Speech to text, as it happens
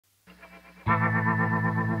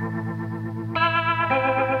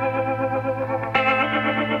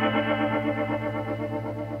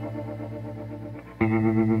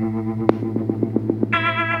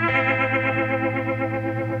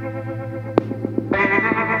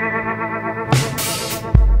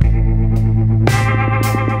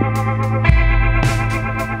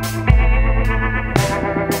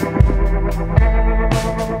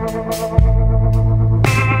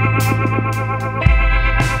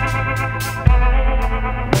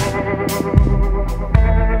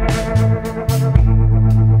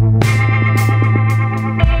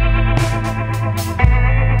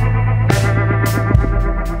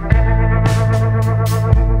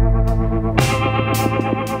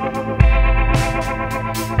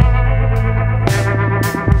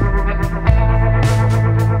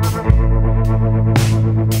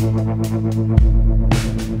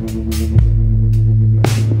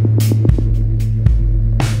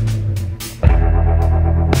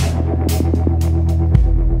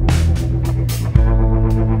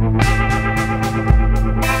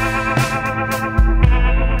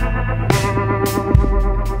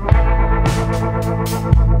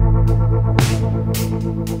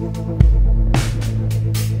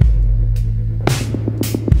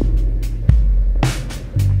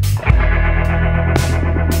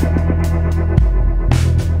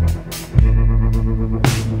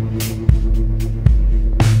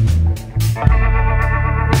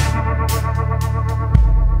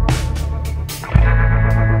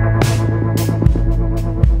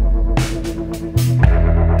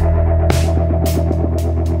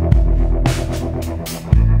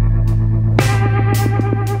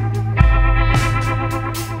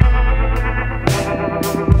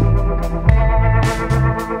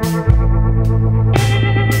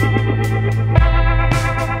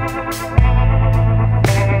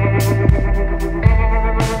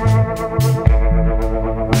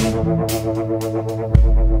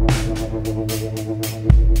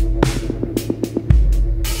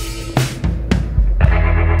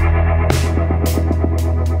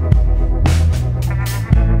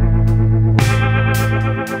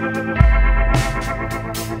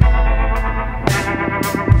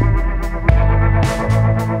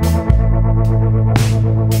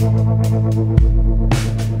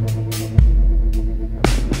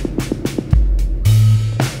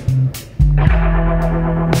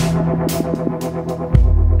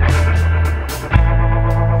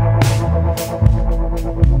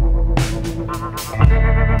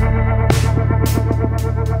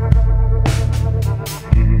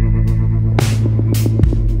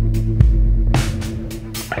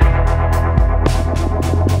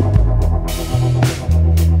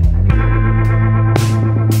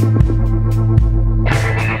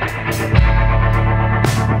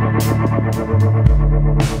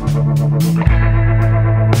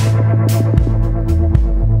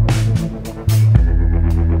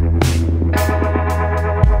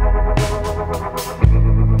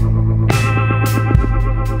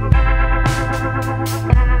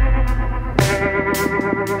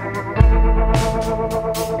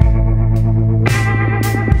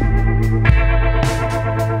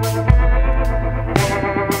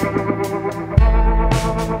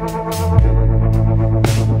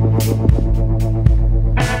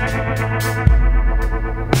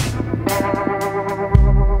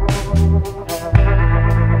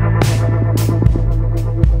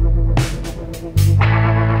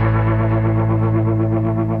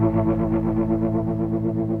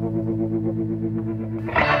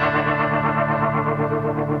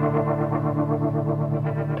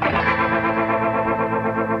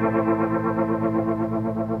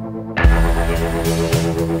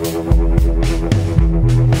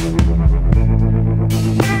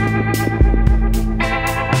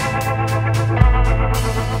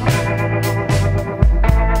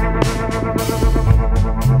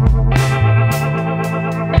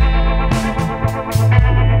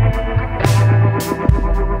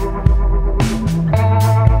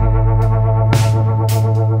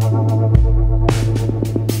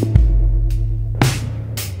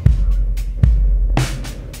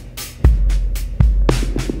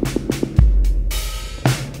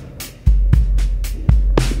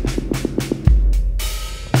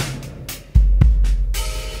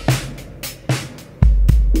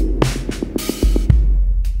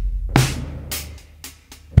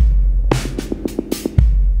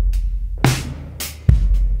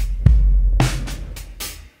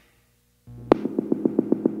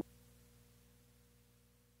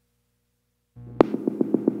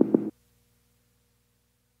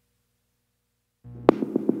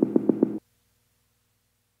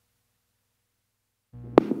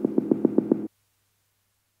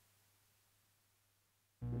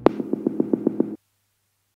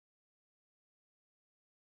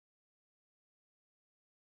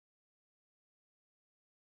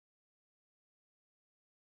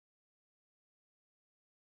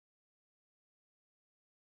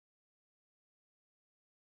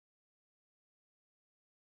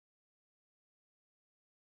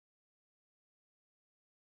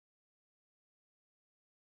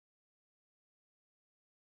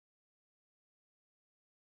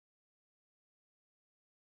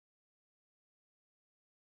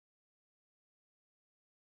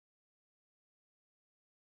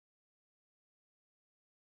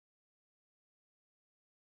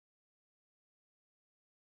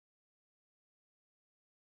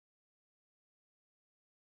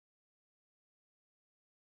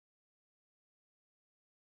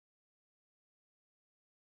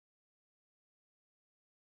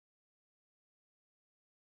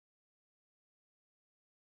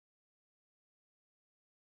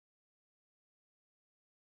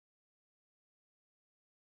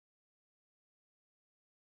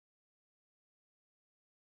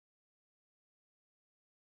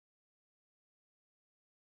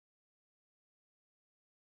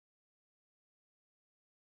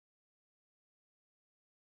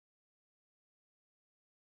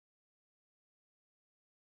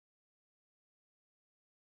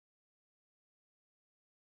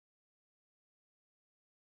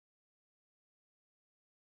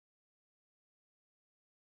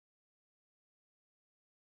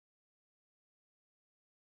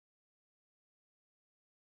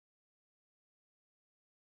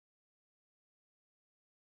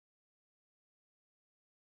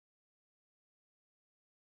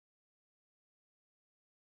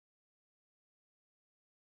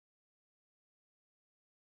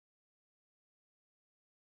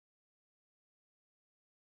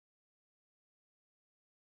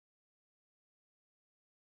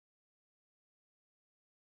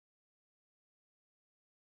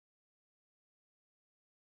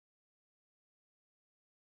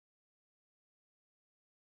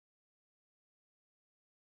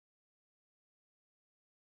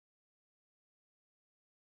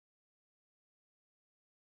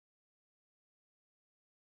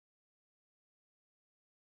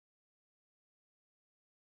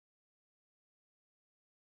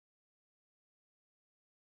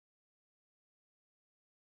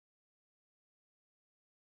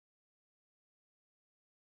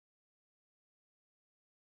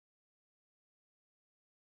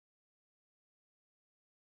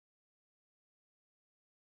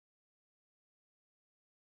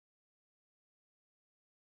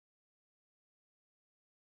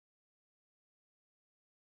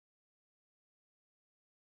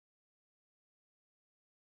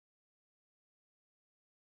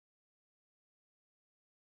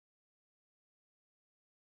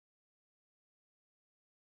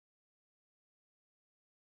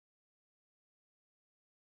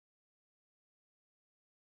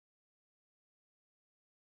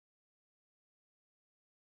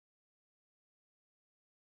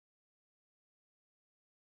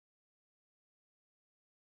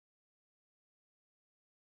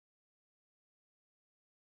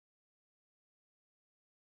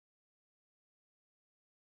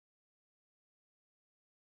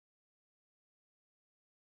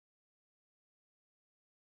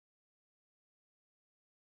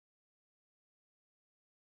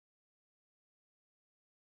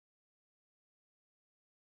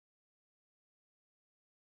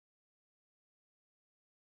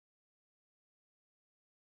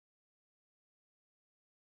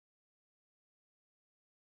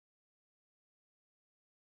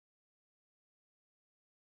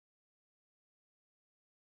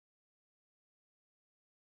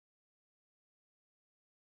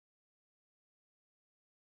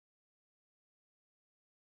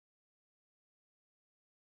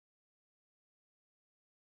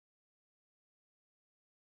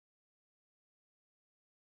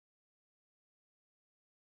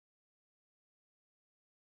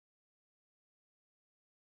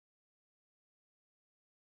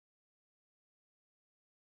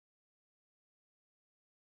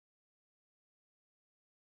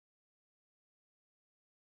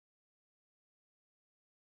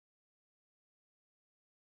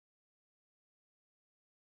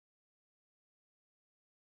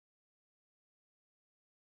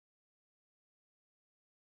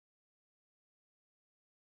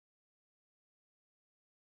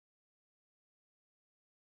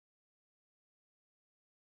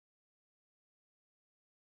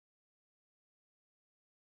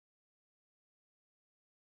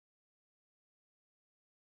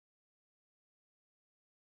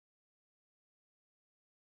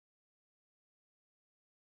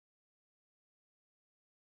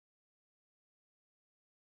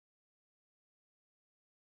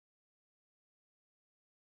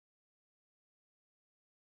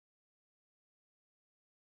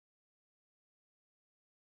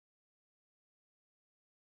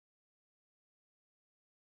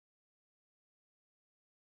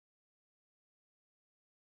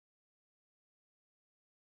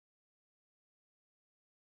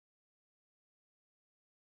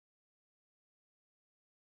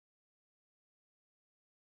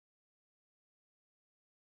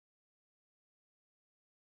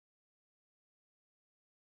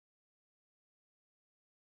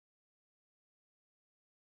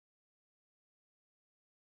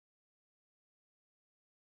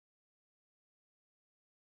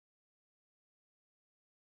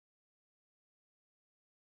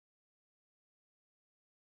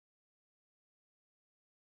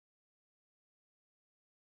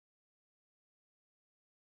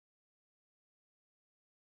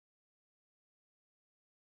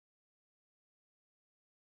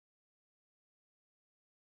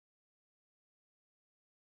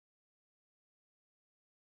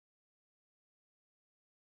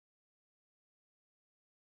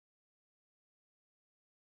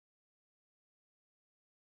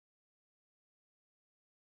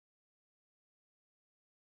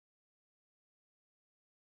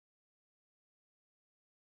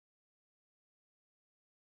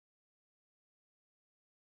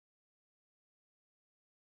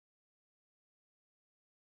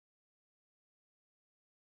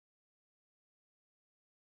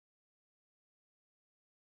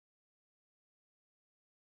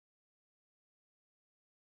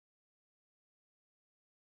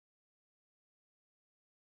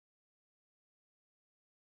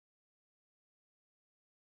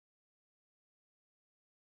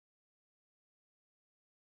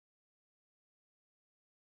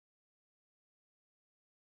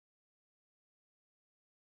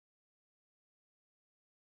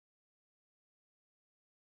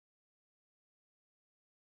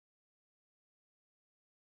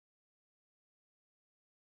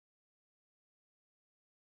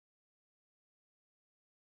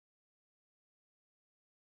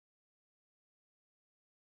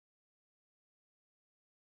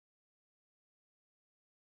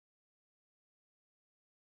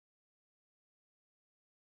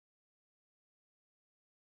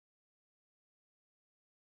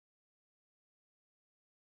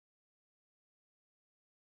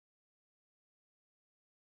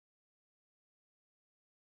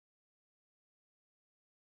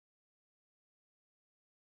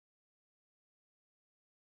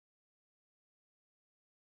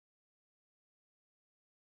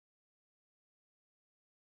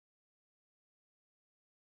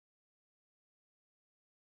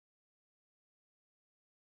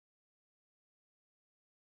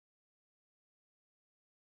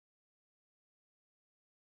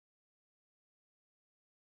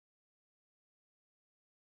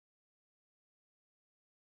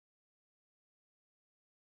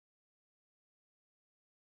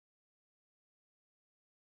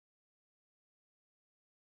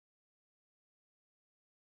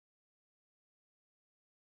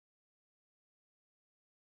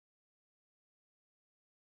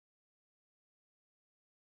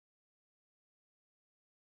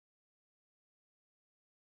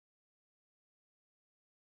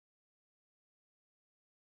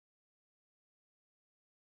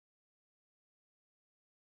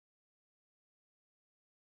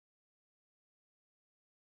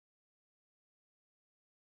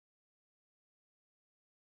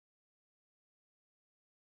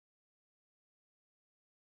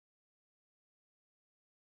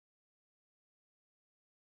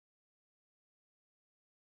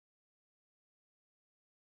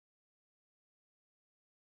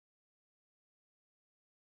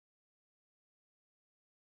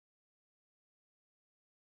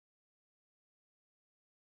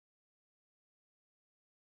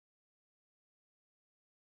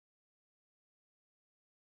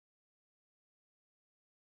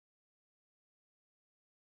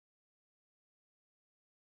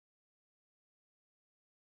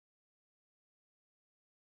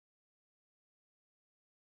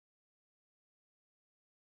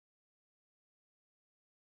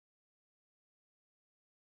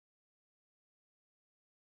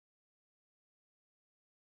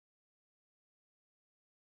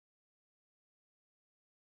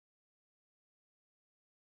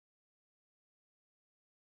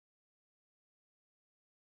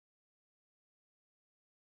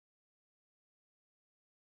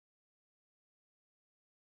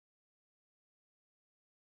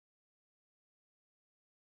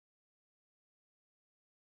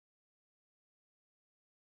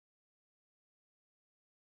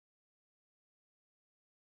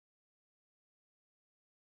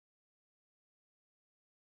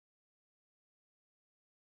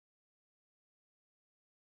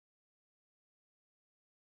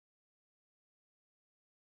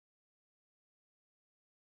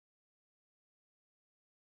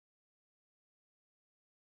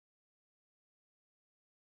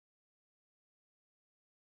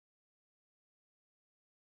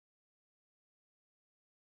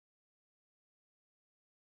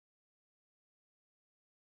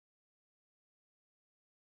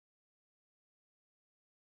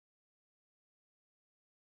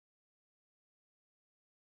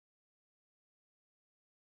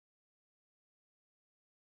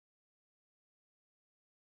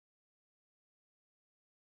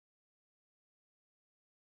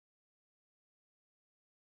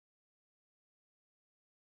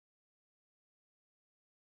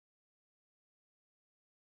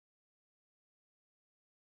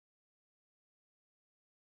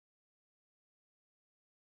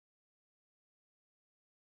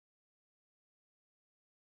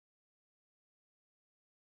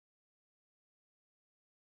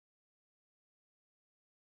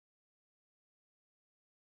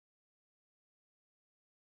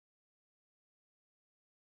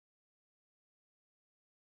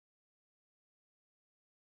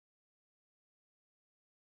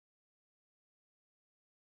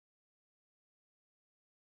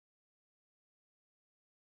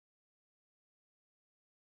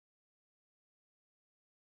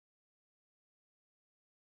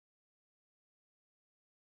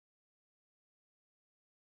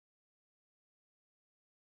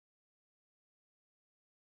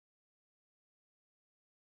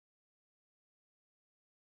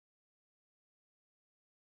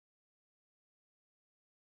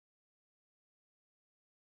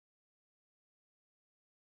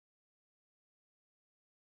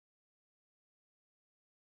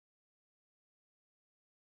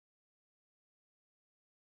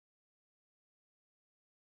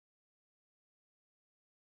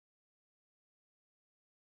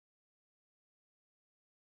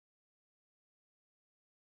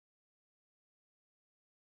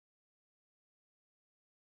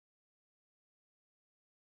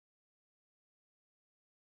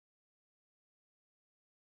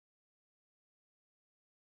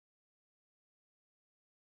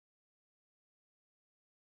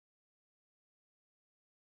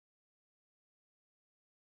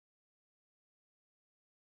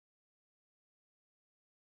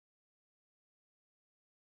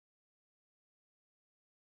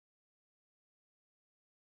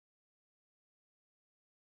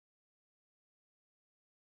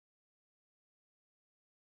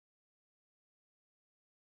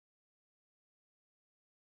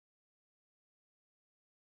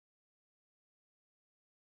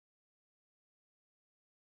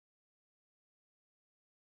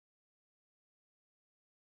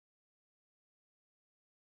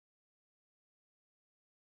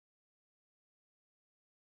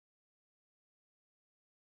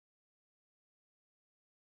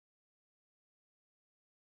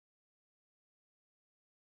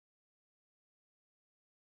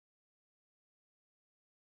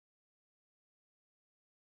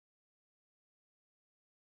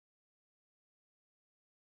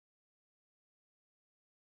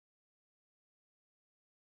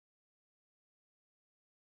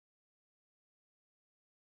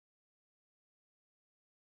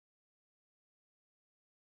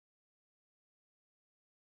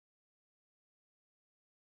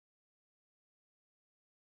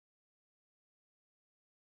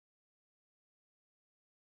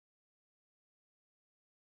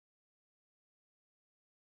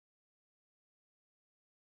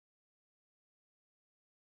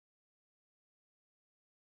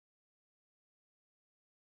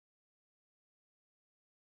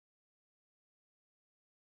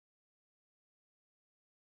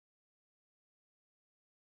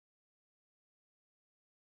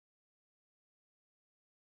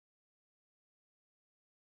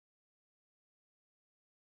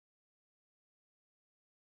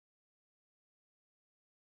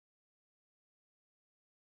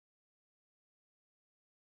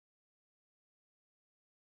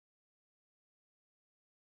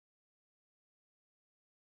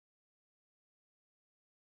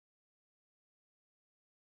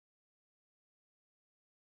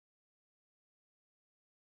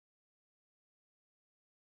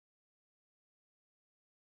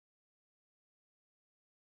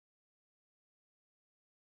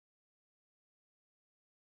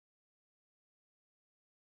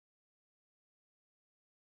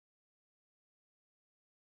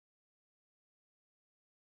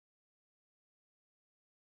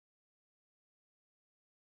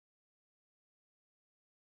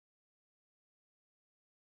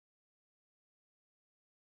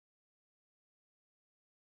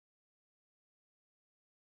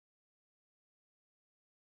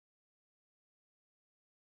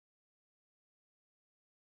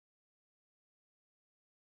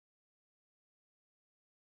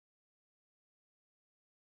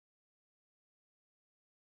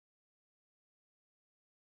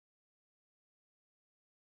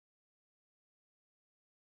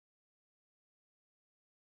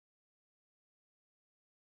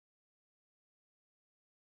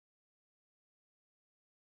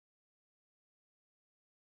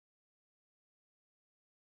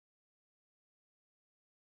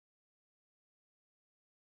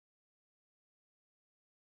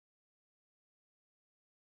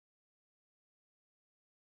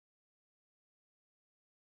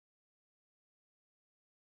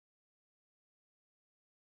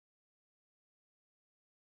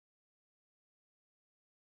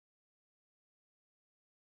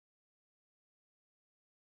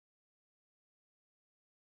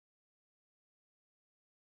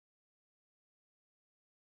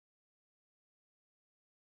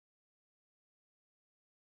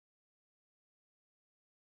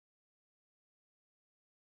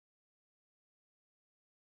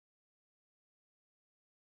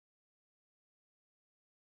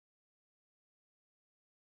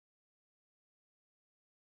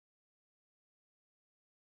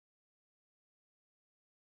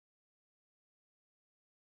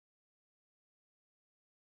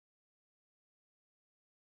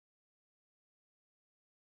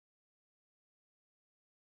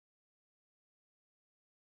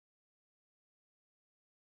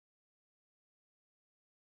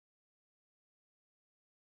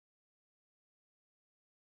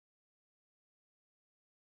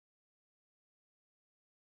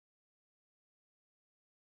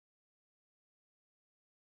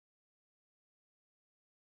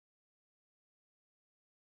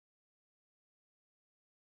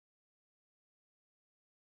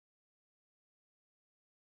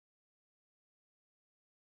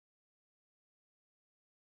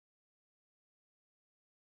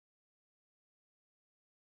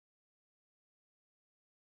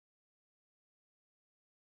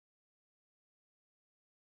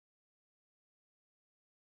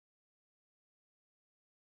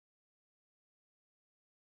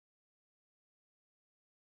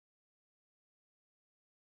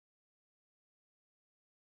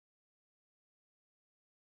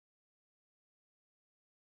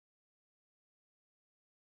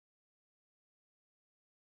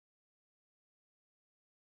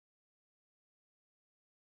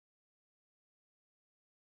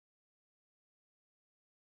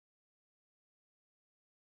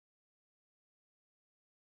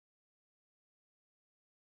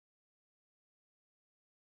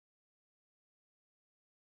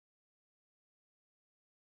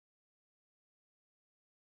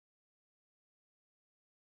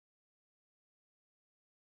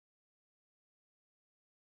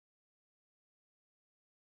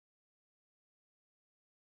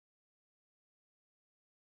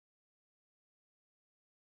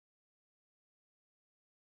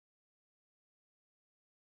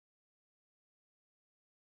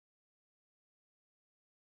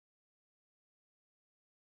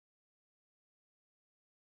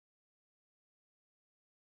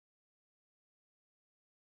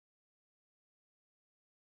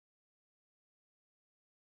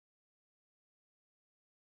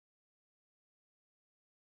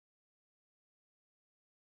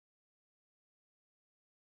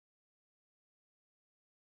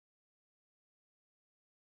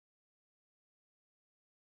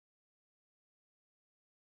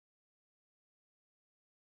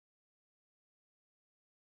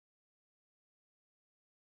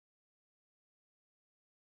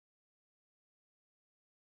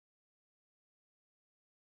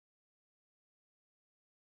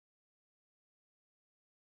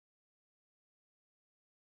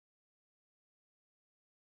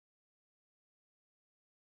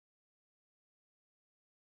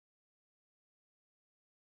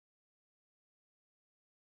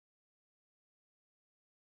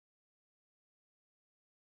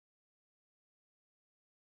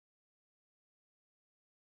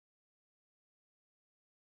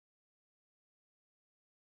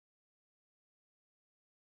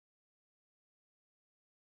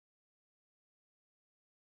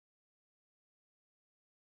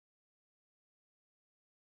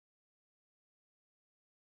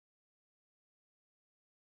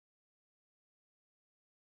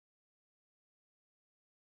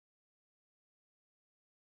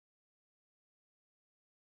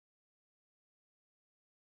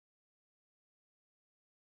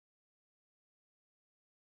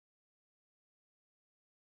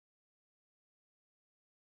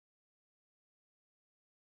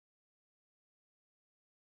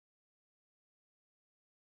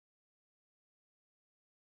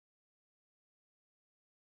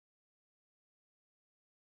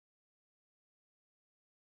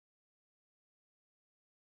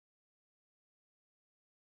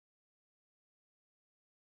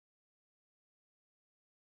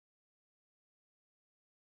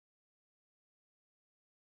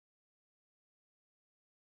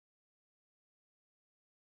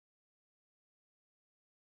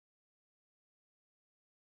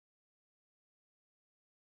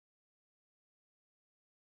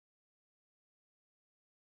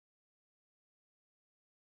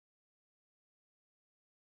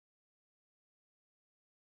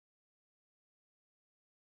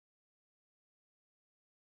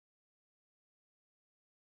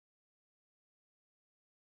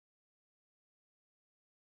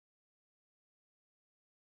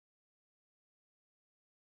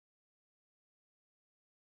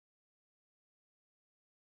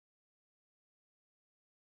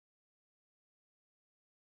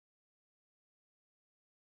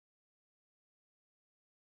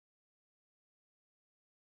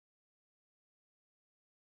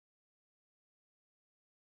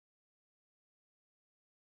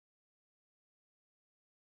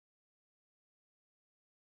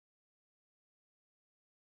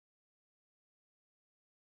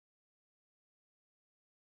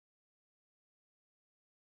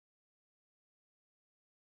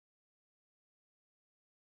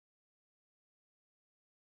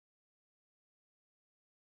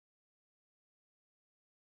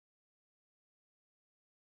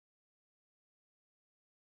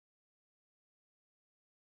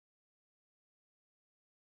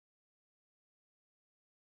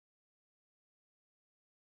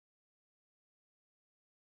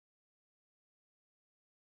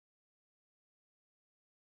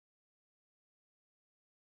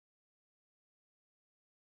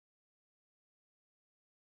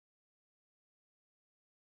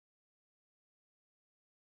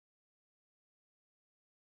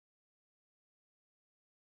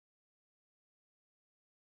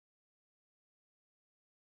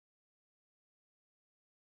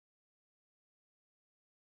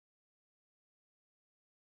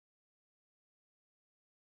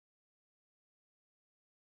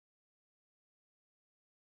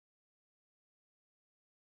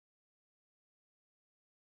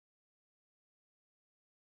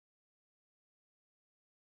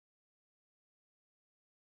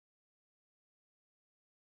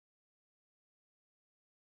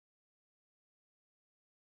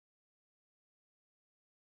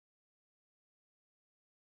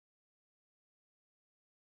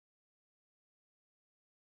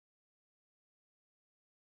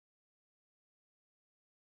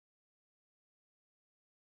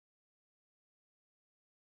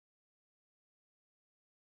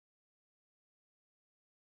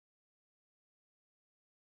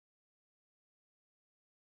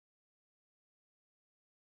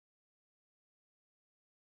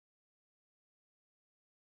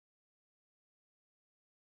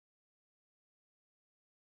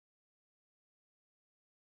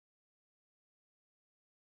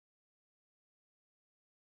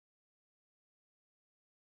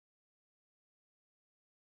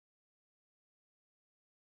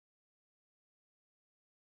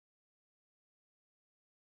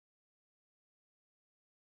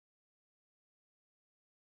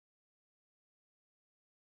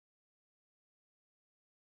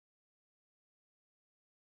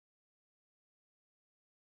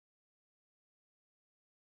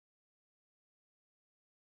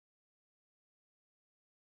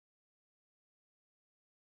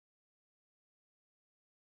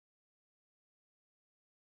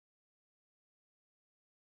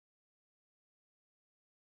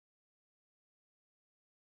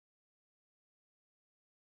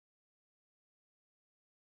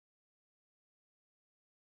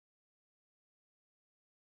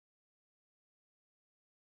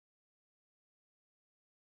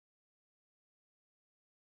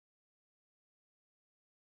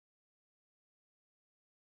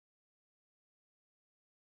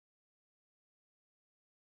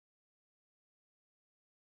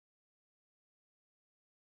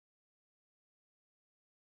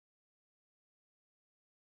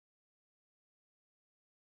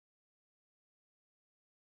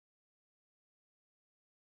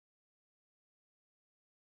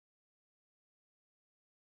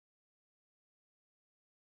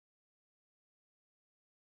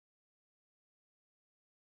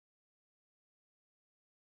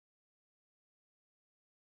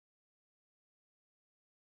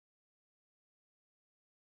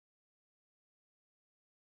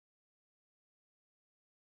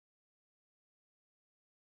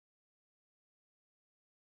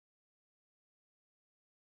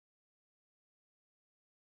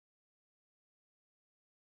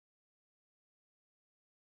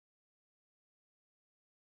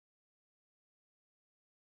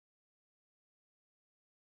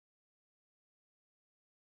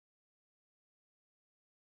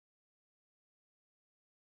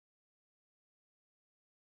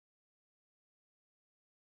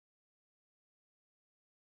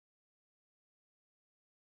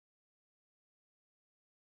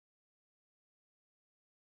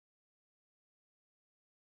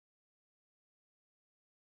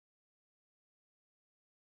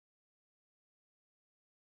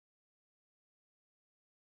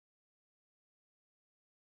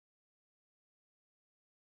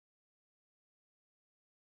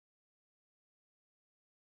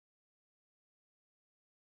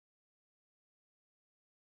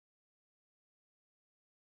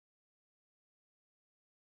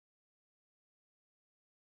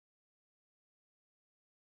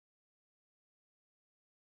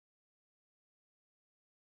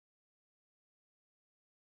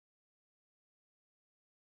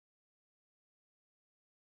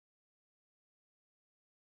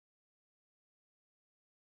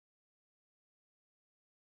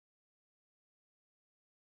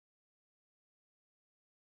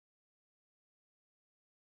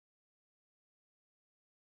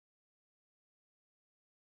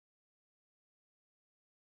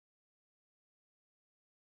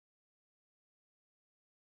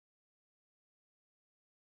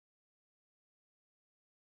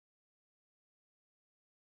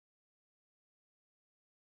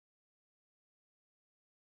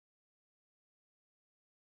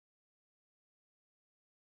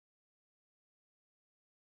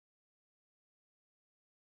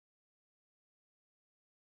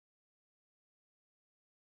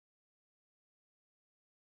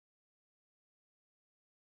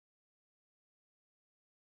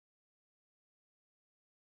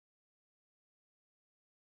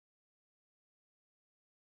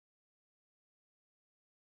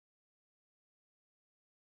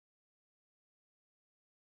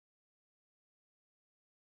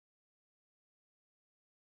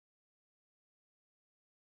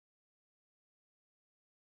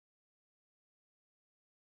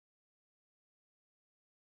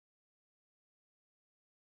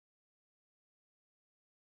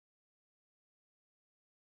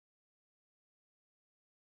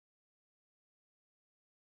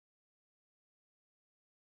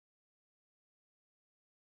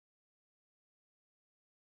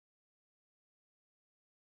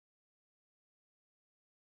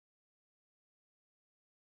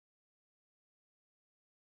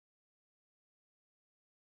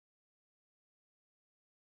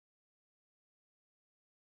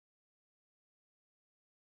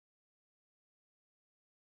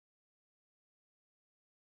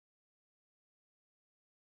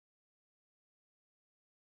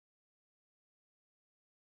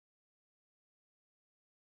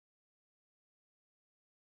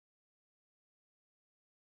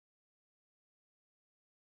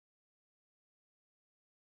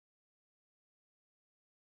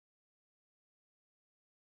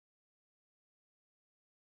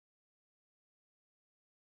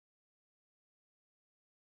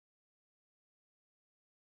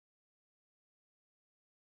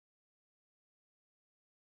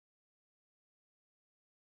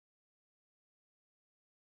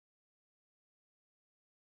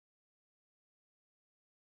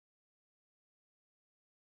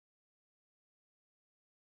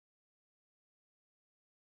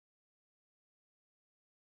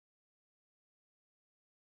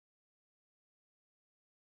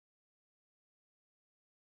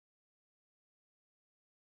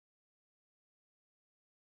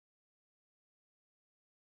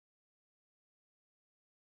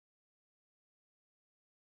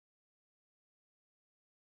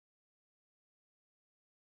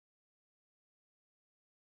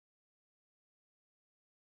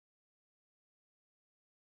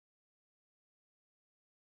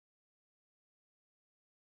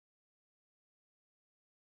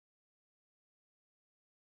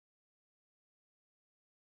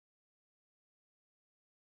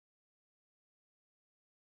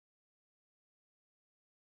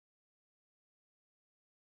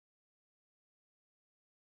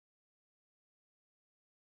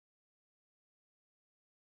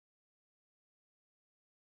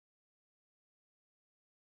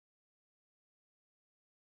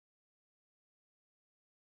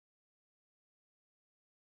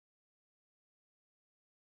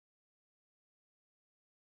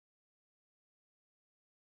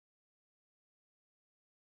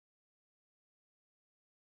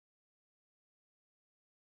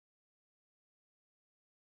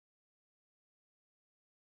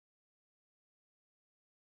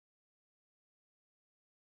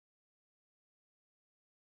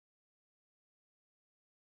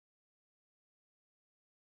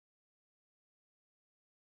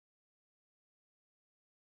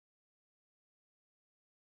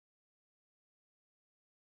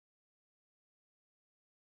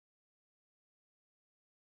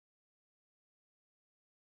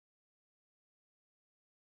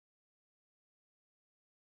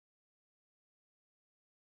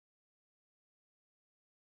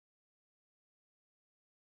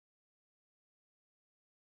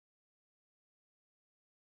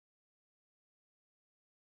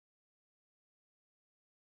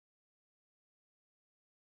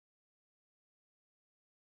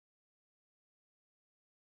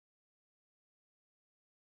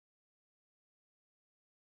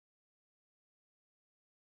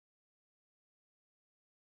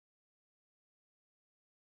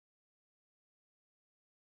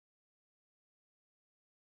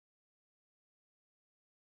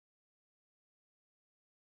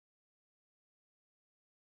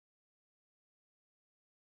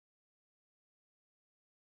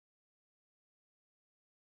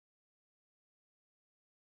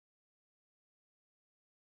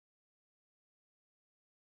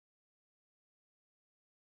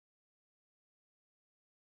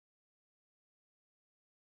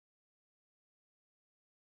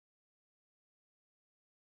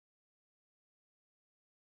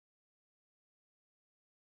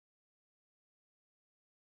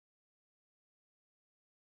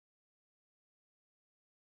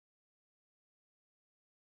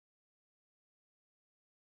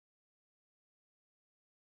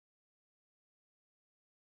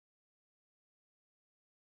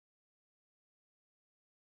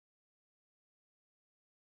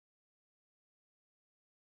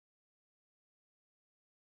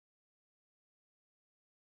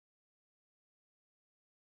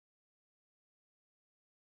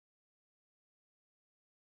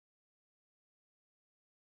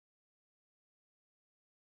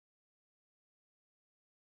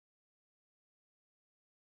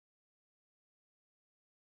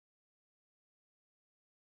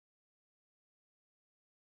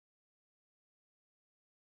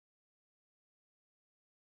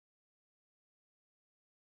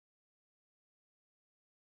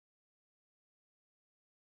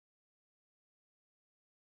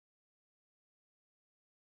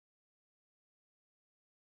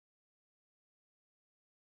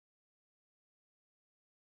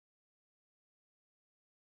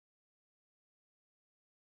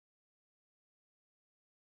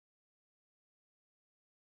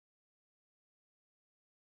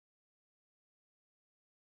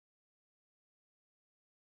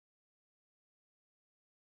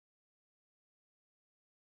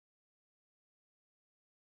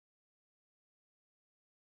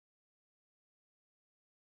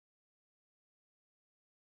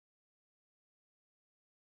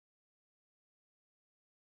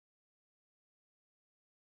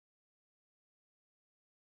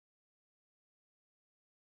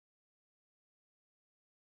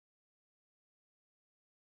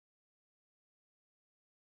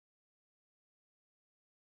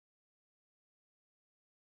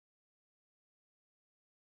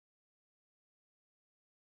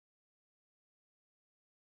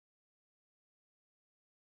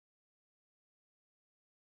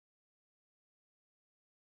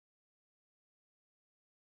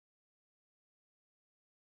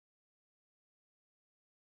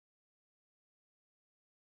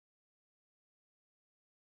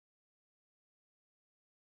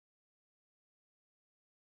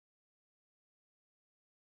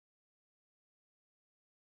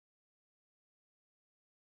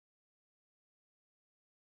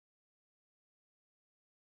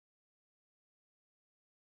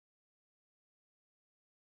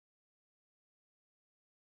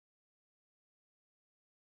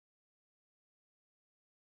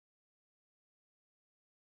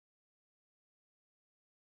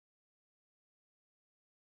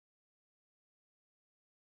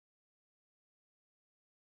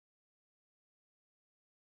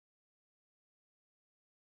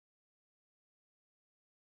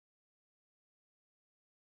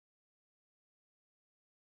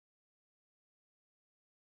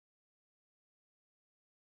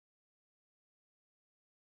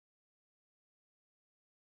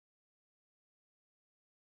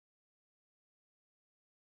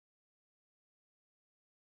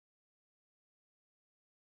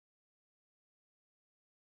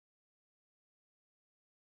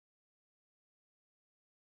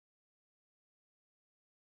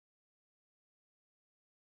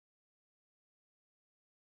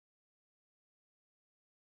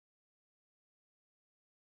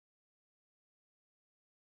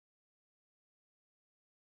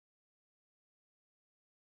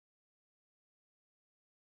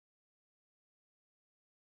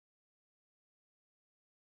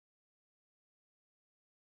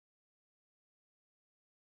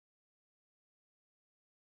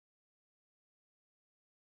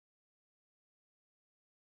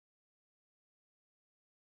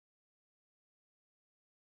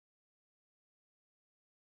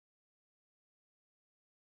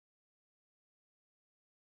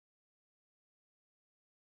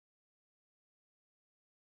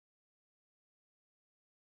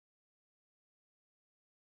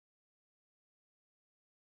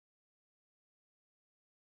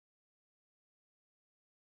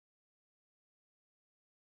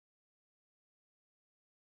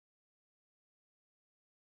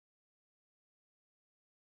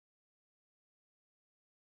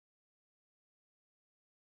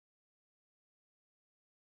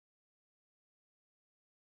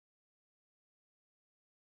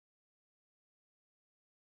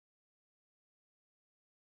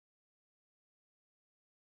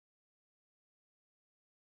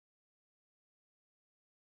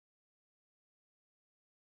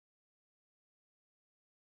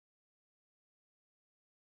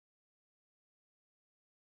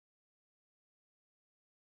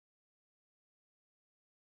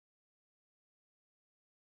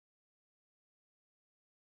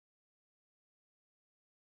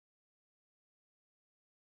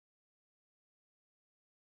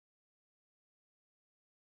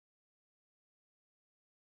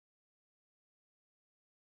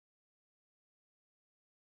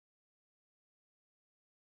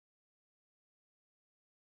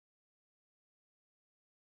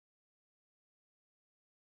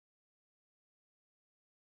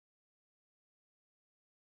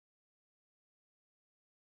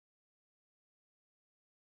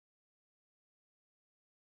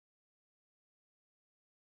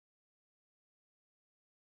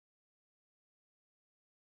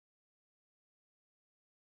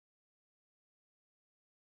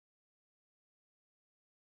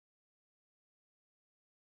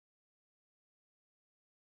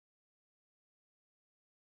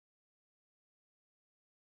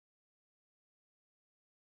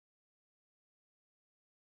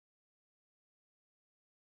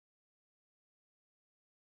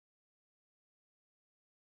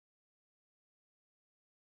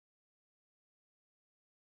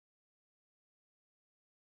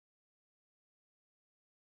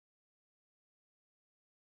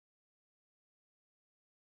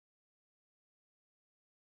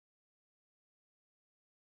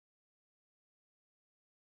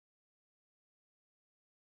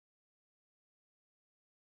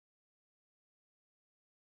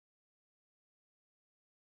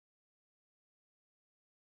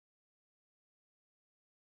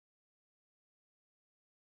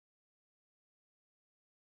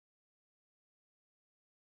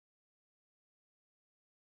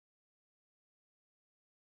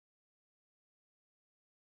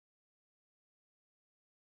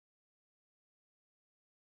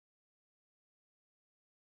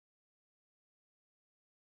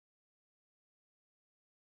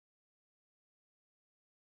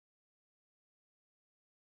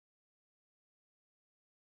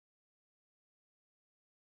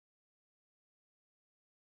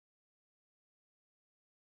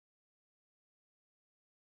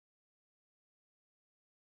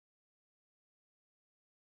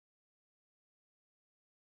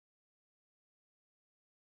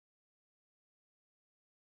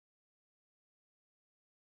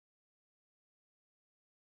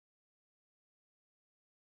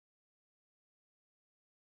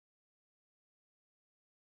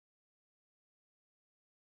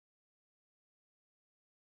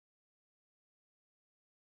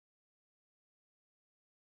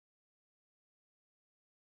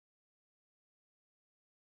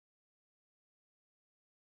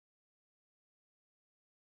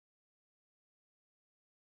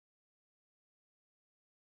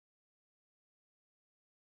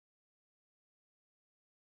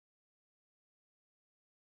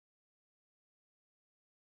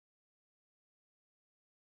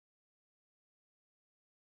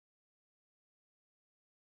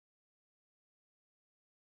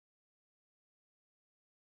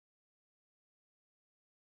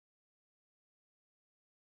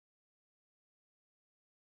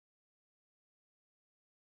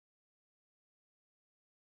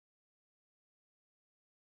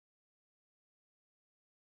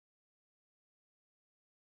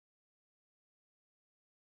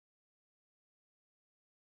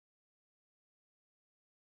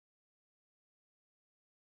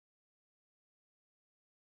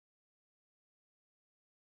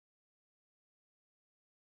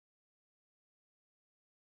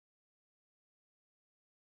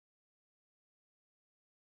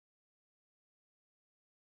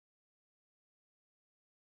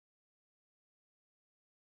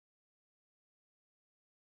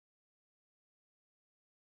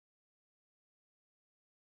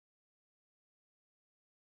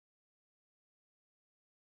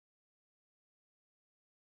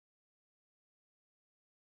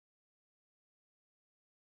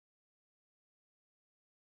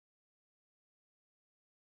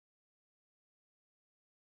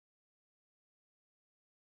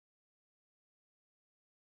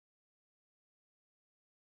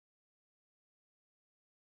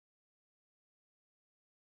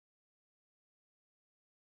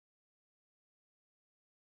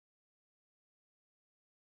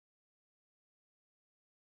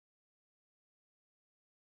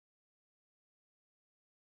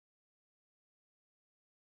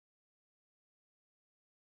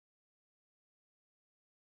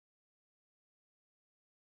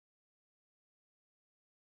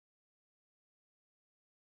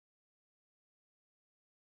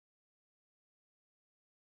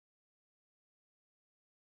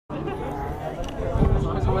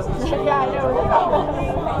Yeah, I know.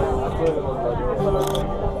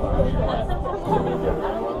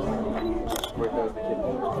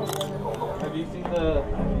 Have you seen the...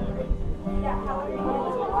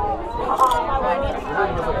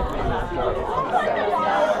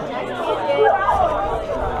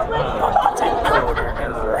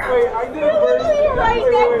 Wait, I did a version.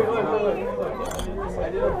 Wait, I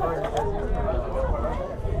did a version.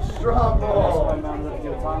 Strong ball.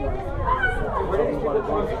 Where did he get the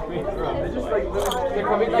points from? They just like they're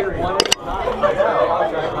coming like one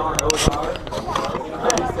at a time.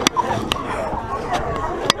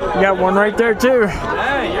 You got one right there too.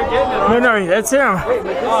 Hey, you're getting it. No, that's him.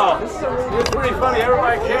 Oh, it's pretty funny.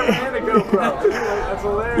 Everybody camera and a GoPro. That's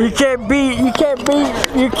hilarious.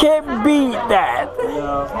 You can't beat that.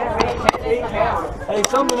 No. Hey,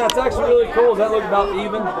 something that's actually really cool. Does that look about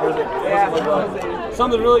even? Yeah.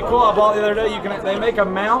 Something really cool I bought the other day. They make a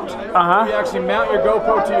mount. You actually mount your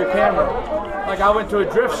GoPro to your camera. Like I went to a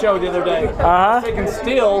drift show the other day. I was taking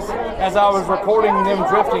stills as I was recording them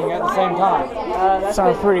drifting at the same time.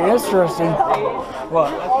 Sounds pretty interesting.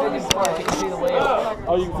 What? You can see the wheel.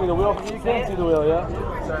 Oh, you can see the wheel? You can see the wheel, yeah.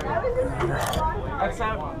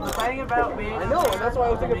 The thing about me, I know, and that's why I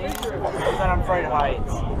was taking a picture of it. is that I'm afraid of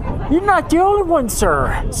heights. You're not the only one,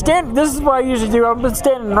 sir. This is what I usually do. I've been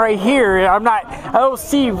standing right here. I don't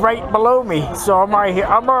see right below me, so I'm right here.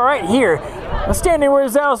 I'm all right here. I'm standing where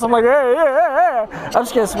else. I'm like, hey. I'm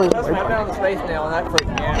just gonna swing. I'm down the space now, and that freaks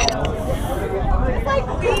me out.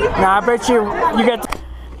 Nah, I bet you got.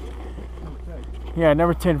 Yeah,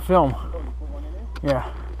 number 10 film. Yeah.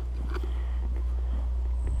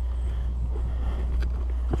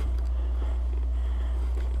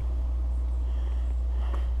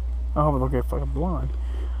 I hope I don't get fucking blonde.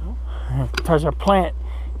 Touch a plant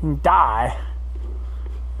and die.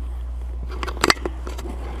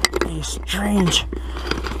 These strange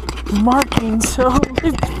markings. Oh,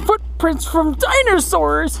 it's footprints from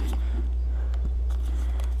dinosaurs.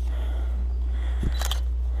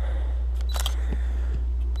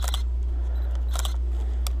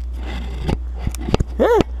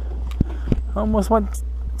 Almost went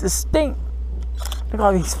distinct. Look at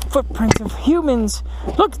all these footprints of humans.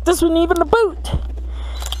 Look, this wasn't even a boot.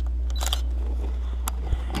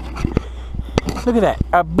 Look at that,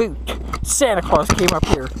 a boot. Santa Claus came up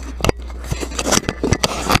here.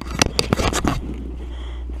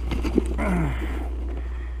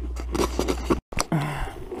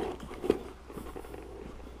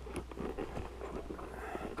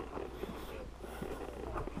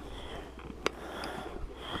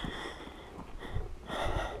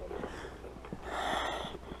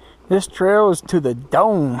 This trail is to the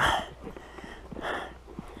dome.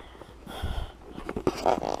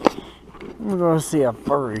 We're gonna see a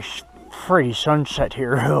very pretty sunset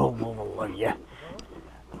here. Oh, yeah.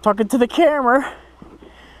 Talking to the camera.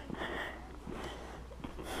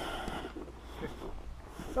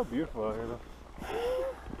 So beautiful out here, though.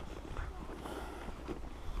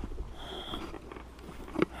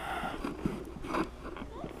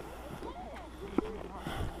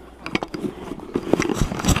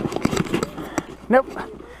 Nope.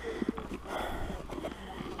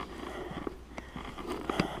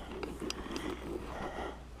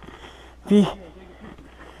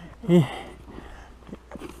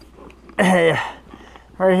 Hey,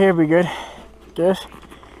 right here be good. Guess.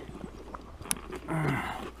 Oh,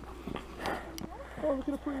 look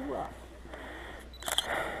at a pretty rock.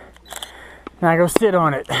 Now go sit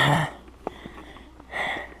on it.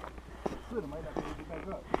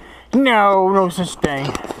 No such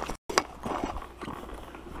thing.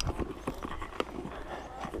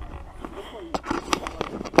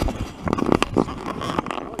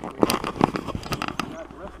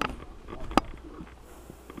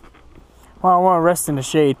 Well, I want to rest in the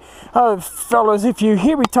shade. Oh, fellas, if you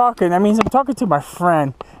hear me talking, that means I'm talking to my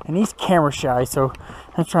friend. And he's camera shy, so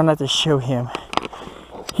I'm trying not to show him.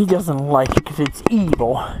 He doesn't like it because it's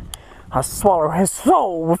evil. I'll swallow his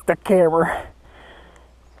soul with the camera.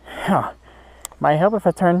 Huh. Might help if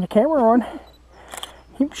I turn the camera on.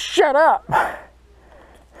 You shut up.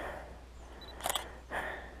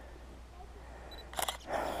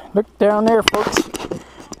 Look down there, folks.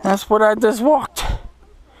 That's what I just walked.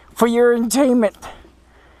 For your entertainment.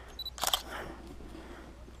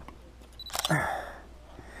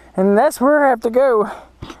 And that's where I have to go.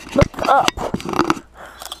 Look up.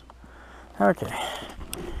 Okay.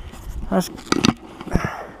 Let's.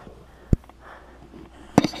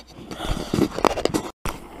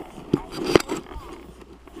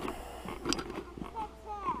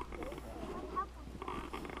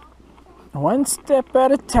 One step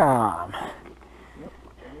at a time.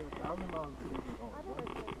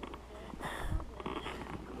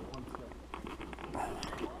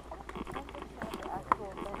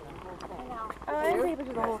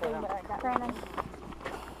 do the whole thing, but I got Brandon.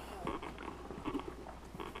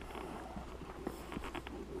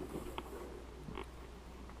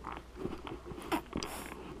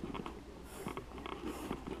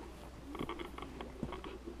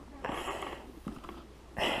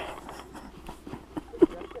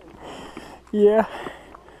 Yeah.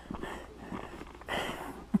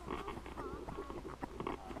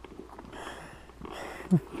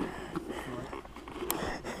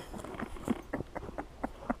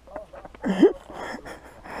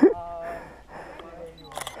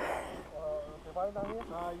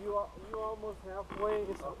 You almost halfway.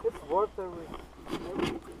 It's worth every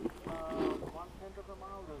 1/10 of a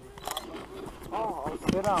mile. Oh, I'll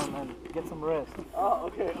sit down and get some rest. Oh,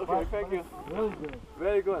 okay, thank you. Really good.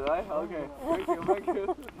 Very good, right? Okay, thank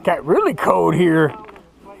you. Got really cold here. Oh,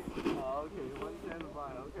 okay, 1/10 of a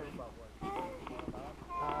mile, okay.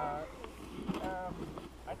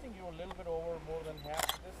 I think you're a little bit over more than half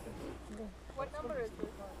the distance. What number is this?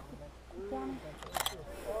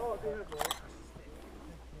 Oh, there you go.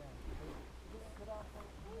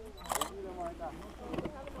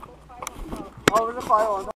 Oh, there's a fire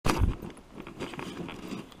on.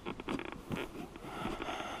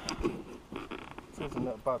 It's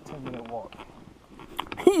about 10-minute walk.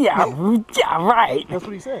 Yeah, right. That's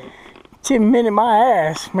what he said. 10-minute my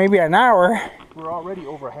ass, maybe an hour. We're already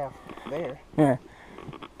over half there. Yeah.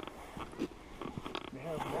 The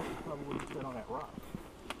half walk is probably where you sit on that rock.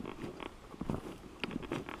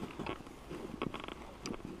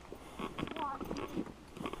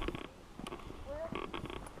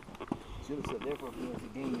 Should have sat there for a few minutes to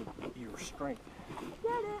gain your strength.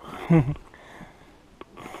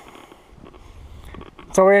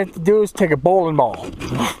 So all we have to do is take a bowling ball.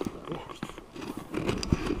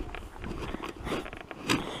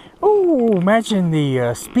 Ooh, imagine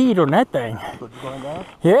the speed on that thing. But you going down?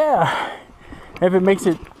 Yeah. If it makes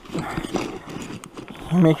it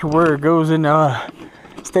where it goes in,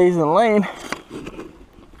 stays in the lane.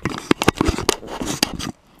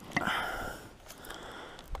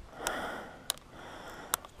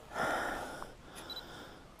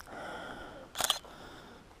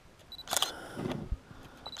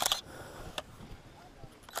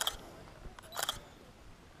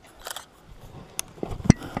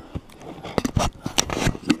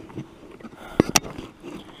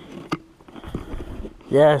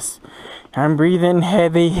 Yes, I'm breathing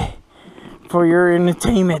heavy for your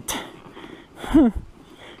entertainment.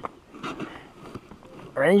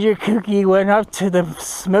 Ranger Cookie went up to the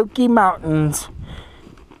Smoky Mountains.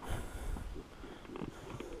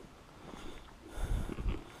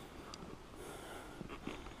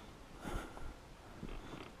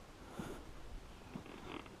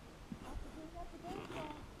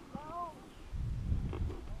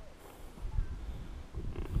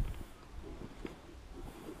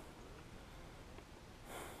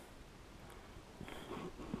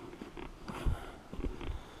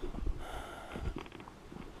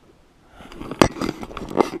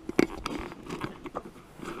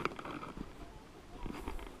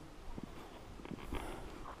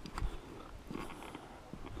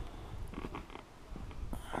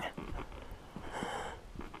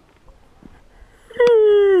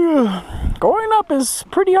 Going up is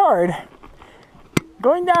pretty hard.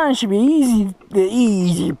 Going down should be easy. The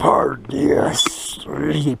easy part, yes, the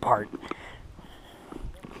easy part.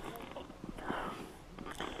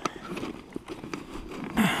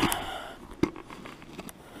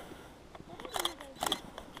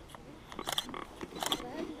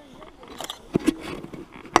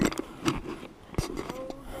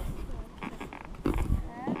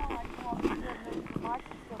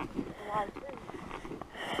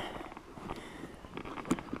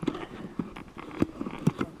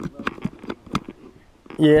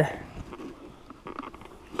 Yeah.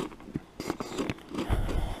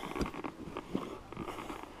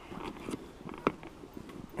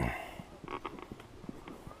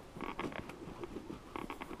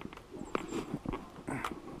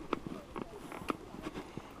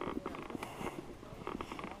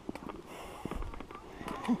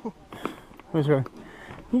 What's wrong?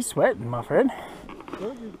 He's sweating, my friend.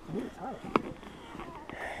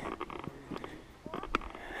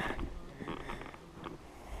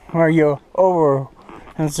 Are you over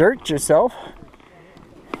exert yourself?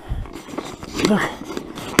 Look.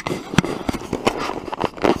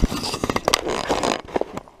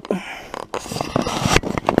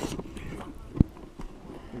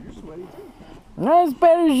 You're sweaty too. Not as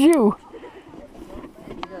bad as you.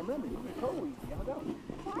 You gotta remember, you get cold, you gotta go.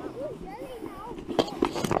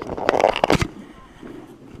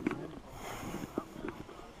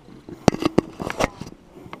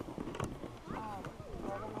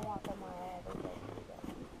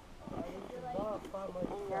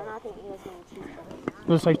 I'm not going to eat as many cheeseburgers.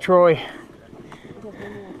 Looks like Troy.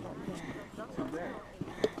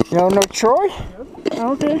 You don't know Troy?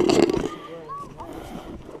 Okay.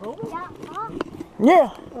 Yeah.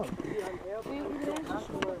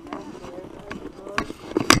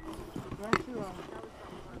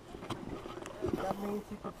 That means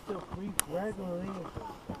you can still breathe regularly,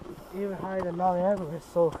 even higher than Mount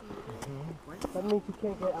Everest. So that means you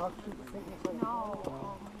can't get altitude sickness.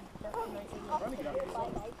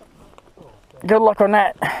 Good luck on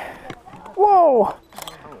that. Whoa!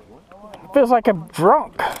 Feels like I'm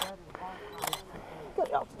drunk.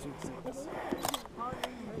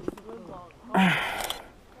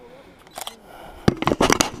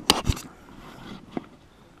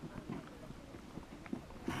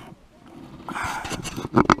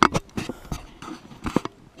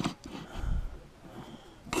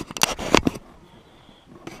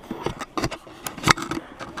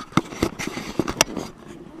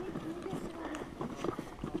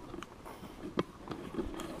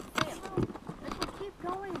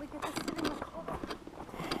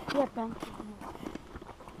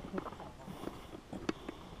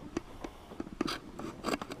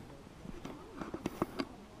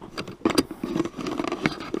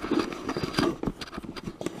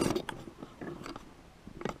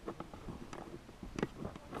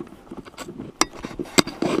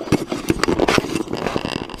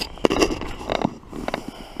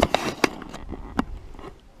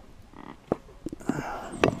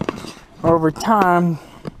 Over time,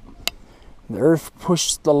 the earth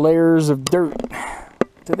pushed the layers of dirt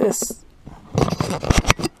to this.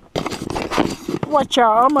 Watch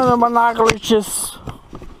out, I'm a monogamous.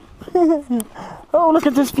 Oh, look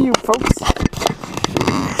at this view, folks.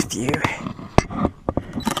 This view.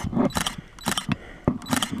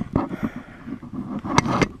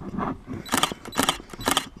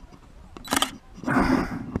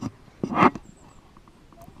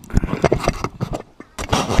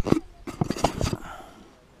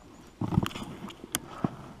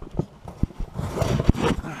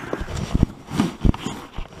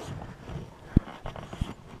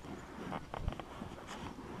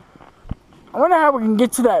 I wonder how we can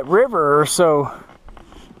get to that river or so.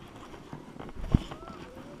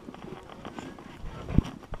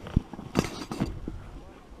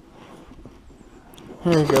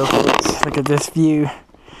 Here we go, folks. Look at this view.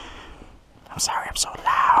 I'm sorry I'm so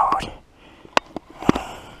loud.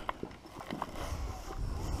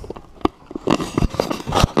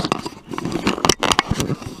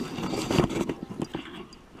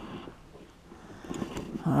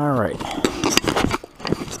 All right.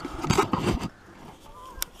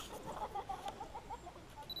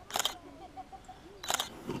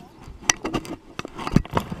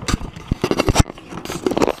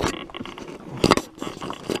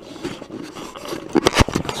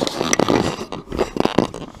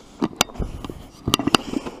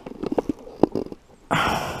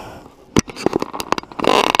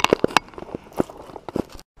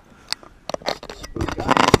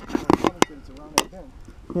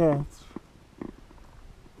 Yeah.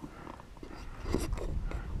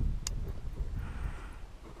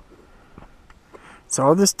 So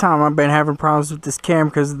all this time I've been having problems with this cam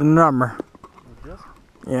because of the number.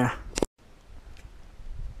 Yeah.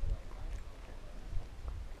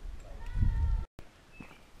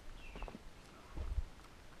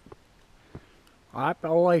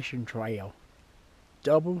 Appalachian Trail.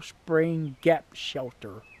 Double Spring Gap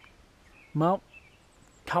Shelter. Mount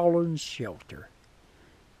Collins Shelter.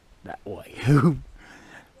 That way.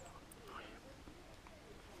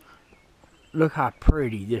 Look how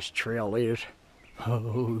pretty this trail is.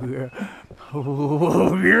 Oh yeah.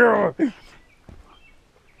 Oh yeah.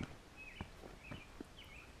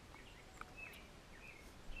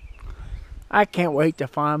 I can't wait to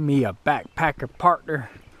find me a backpacker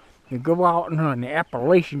partner to go out on the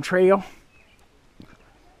Appalachian Trail.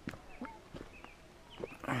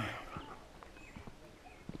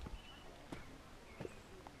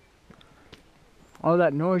 All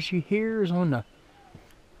that noise you hear is on the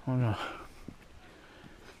I'm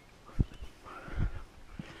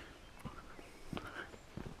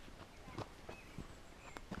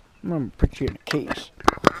gonna put you in a case.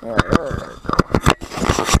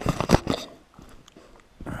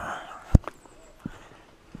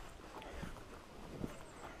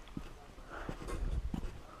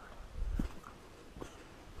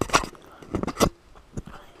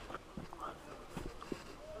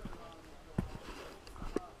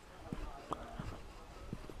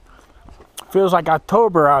 Feels like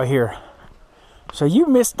October out here. So you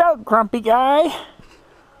missed out, grumpy guy.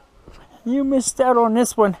 You missed out on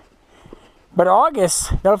this one. But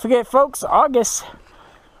August, don't forget folks, August,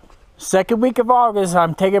 Second week of August,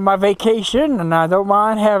 I'm taking my vacation, and I don't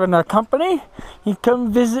mind having a company. You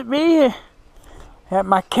come visit me at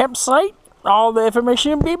my campsite. All the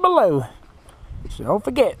information will be below. So don't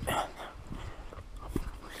forget.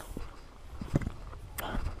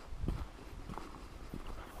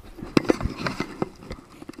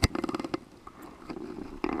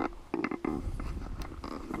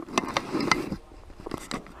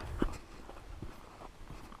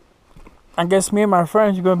 I guess me and my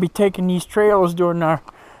friends are going to be taking these trails during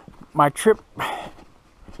my trip. I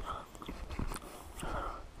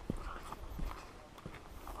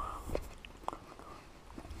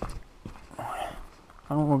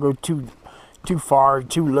don't want to go too far,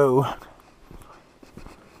 too low.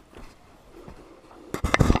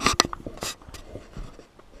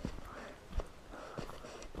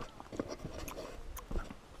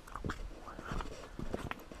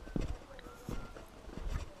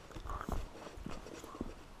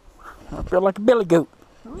 I feel like a billy goat.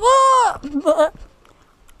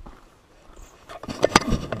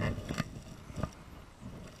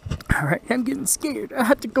 Alright, I'm getting scared. I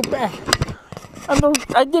have to go back.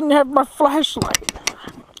 I didn't have my flashlight.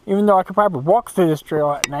 Even though I could probably walk through this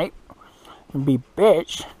trail at night and be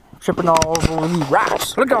bitch, tripping all over these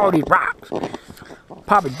rocks. Look at all these rocks.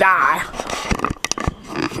 Probably die.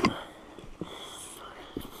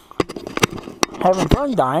 Having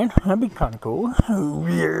fun dying. That'd be kind of cool. Oh,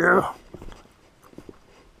 yeah.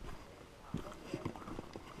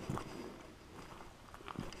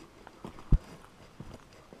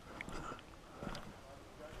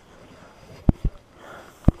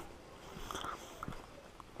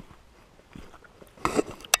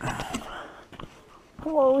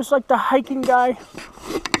 Whoa, it's like the hiking guy.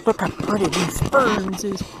 Look how pretty these ferns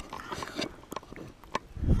is.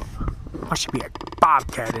 There should be a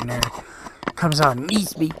bobcat in there. Comes out and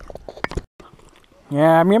eats me.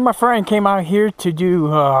 Yeah, me and my friend came out here to do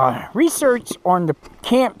research on the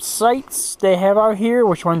campsites they have out here.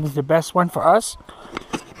 Which one is the best one for us?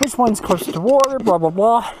 Which one's close to water, blah, blah,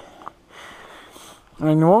 blah.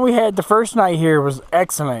 And the one we had the first night here was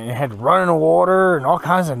excellent. It had running water and all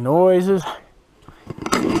kinds of noises.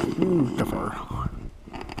 Beautiful.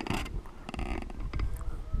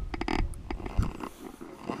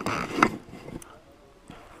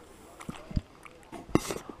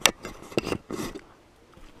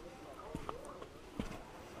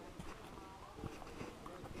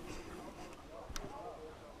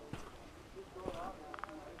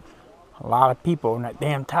 A lot of people in that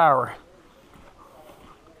damn tower.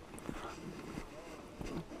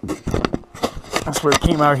 That's where I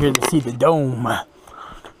came out here to see the dome.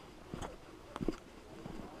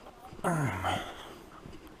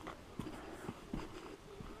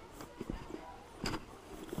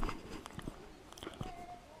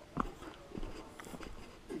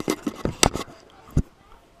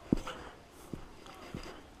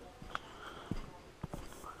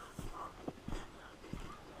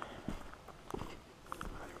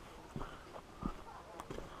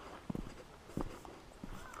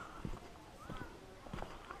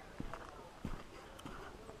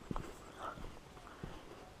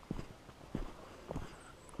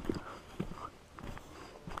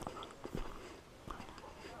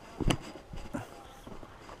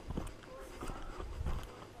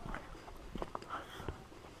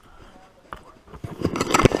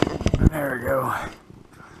 There we go.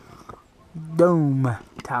 Dome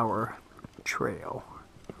Tower Trail.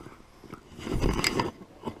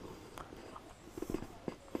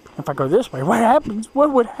 If I go this way, what happens?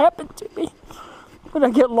 What would happen to me? Would I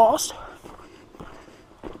get lost?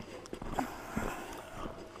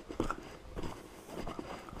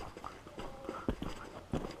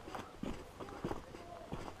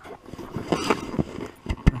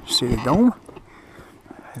 See the dome?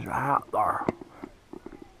 It's right out there.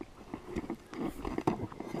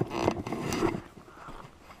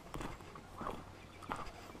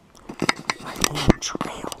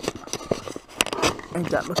 Trail. Ain't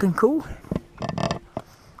that looking cool?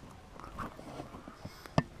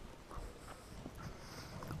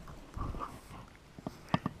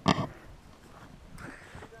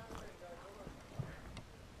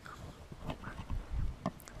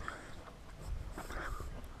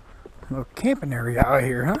 Little camping area out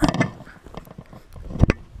here, huh?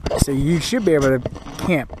 So you should be able to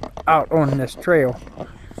camp out on this trail.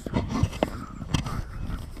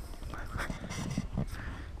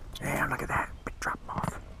 Damn, look at that. Big drop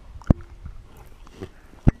off.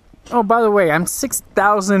 Oh, by the way, I'm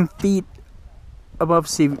 6,000 feet above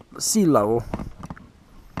sea level.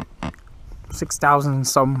 6,000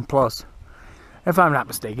 some plus. If I'm not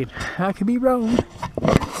mistaken. I could be wrong.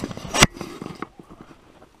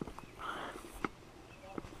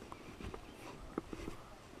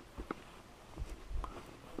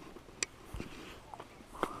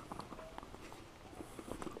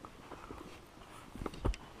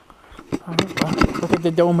 Look at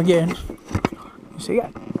the dome again. You see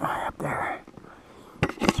it? Up there.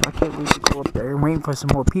 So I can't wait to go up there. I'm waiting for some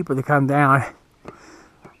more people to come down.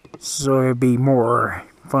 So it'll be more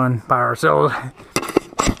fun by ourselves.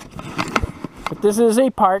 But this is a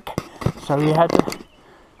park. So you have to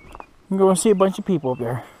go and see a bunch of people up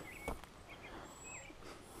there.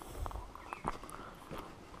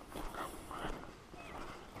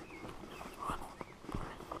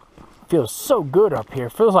 Feels so good up here.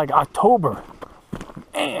 Feels like October.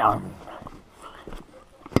 Man.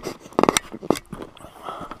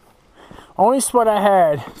 Only sweat I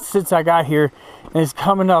had since I got here is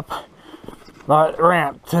coming up the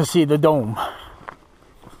ramp to see the dome.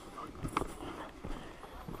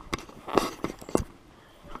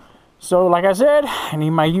 So like I said, I need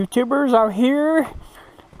my YouTubers out here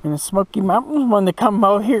in the Smoky Mountains when they come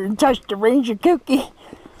out here and touch the Ranger cookie.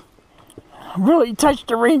 Really touch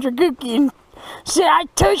the Ranger cookie and say I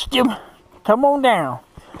touched him. Come on down.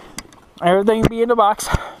 Everything will be in the box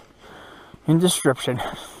in description.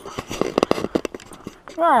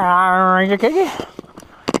 Ranger cookie.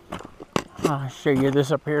 I'll show you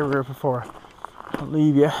this up here before I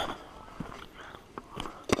leave you.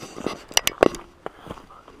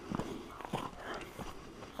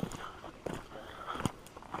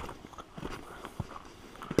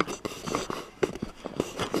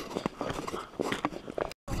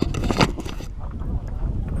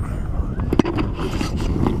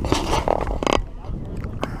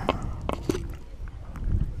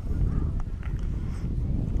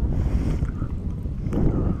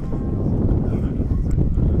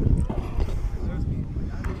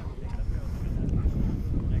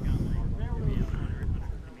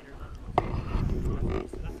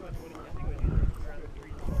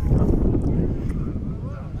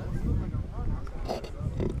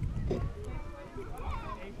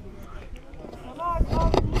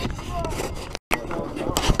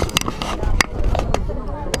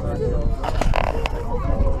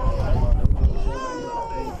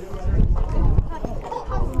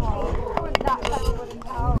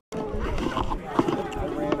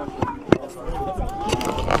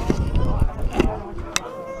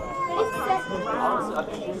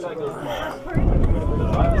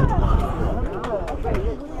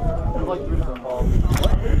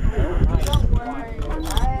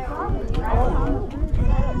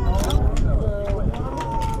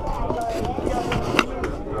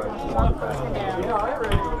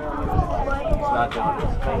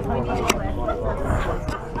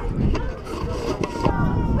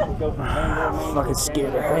 Fucking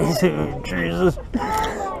scared her. Jesus.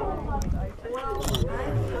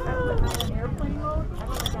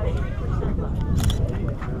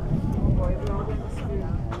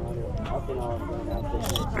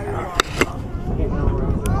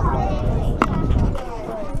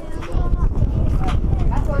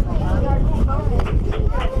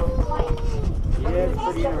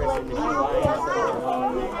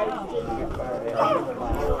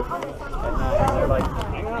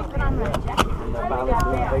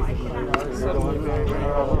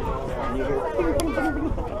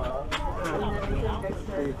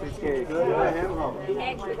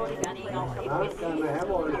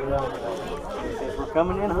 We're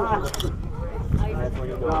coming in hot.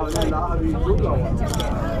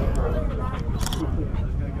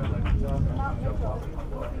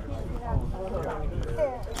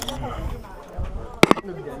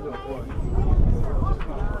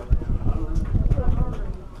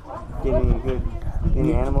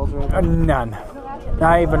 Any animals or anything? None.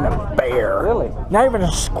 Not even a bear. Really? Not even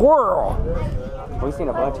a squirrel. We've seen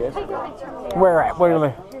a bunch yesterday. Where at? Where are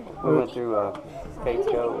they? We went through Cates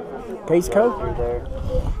Cove. Cates Cove? Through there.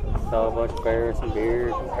 Saw a bunch of bears, some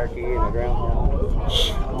deer, some turkey, and a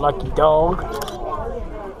groundhog. Lucky dog.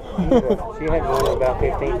 She had one about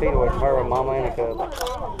 15 feet away from her, a mama and a cub.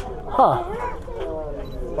 Huh.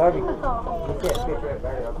 Barbie, look at that picture of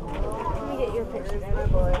bear. Let me get your pictures.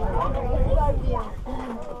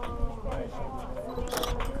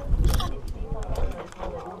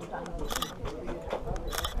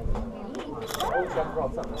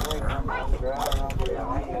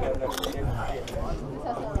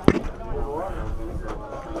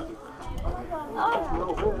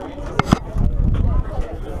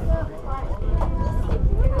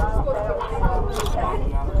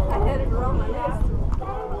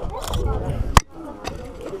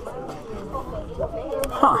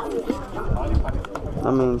 Huh.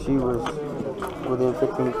 I mean, she was within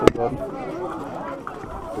 15 feet of him.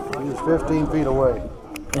 He was 15 feet away.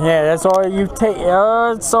 Yeah, that's all you take.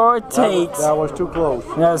 That's all it takes. That was too close.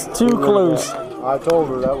 That's too close. I told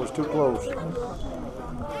her that was too close.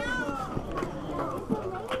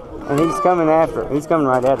 And he's coming after. He's coming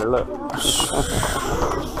right at her. Look.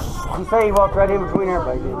 You say he walked right in between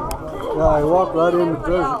everybody, didn't he? Yeah, he walked right in.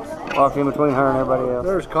 Walked in between her and everybody else.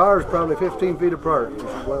 There's cars probably 15 feet apart. She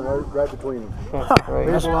went right between them.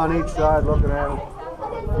 People on each side looking at him.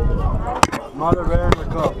 Mother bear and the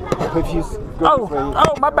cub.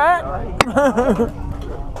 Oh, my back.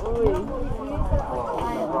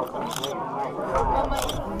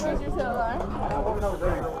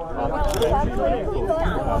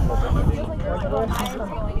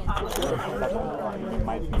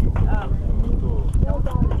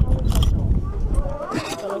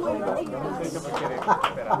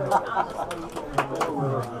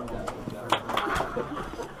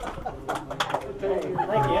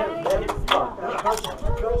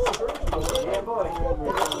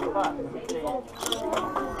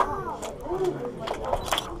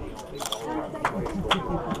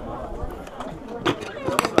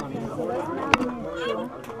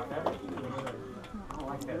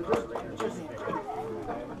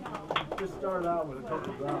 Just start out with a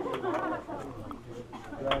couple drops.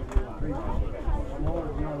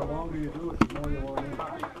 The longer you do it, the more you want in.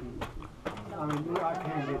 I mean, I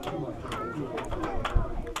can't get too much.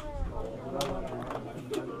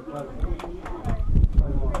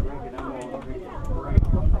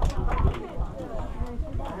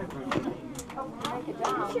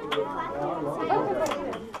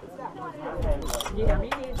 Yeah, me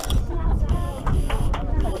neither.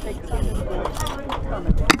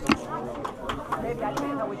 Maybe I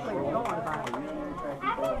didn't know which way you're going about it.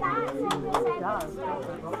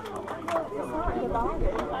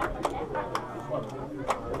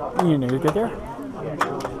 You need to get there?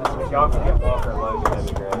 Y'all can get Walker low, that'd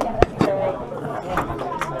be great.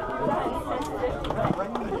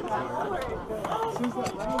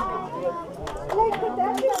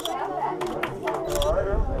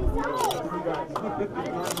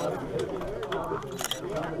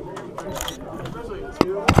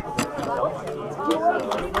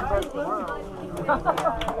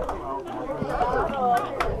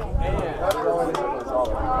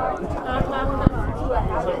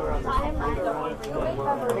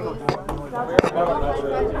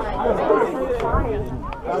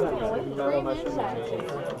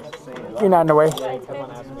 You're not in the way.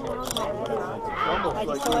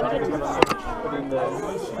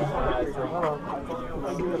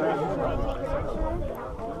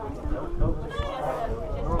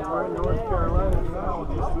 We're in North Carolina now,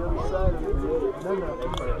 just the other side of it. Then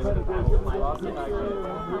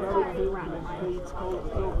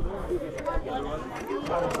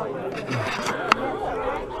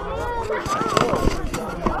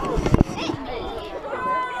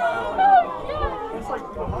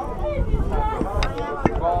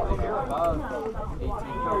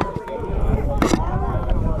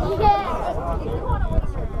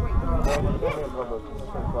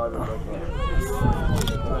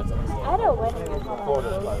I don't win.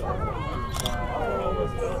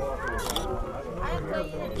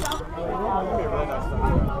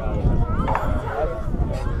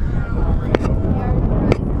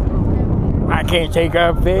 I can't take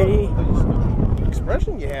a video.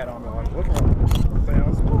 expression you had on me, like looking at the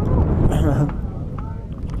things.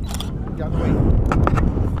 Got me.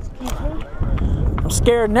 I'm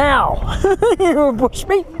scared now. You push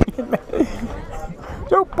me.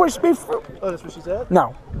 Don't push me. Oh, that's what she said?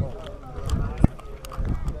 No.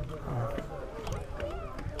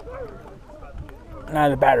 Now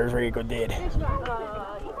the battery's ready to go dead. I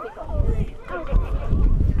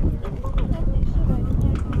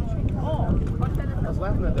was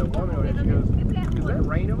laughing at that woman over there. She goes, "Is that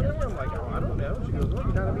rain over there?" I'm like, "Oh, I don't know." She goes, "Well,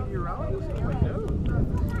 you're not a meteorologist." I'm like, "No."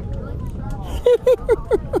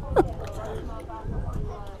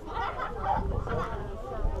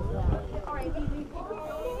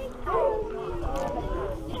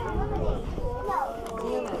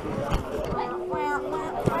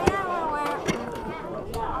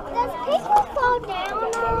 Does people fall down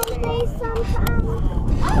on me sometimes?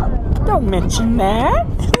 Don't mention that.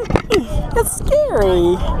 That's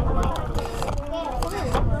scary.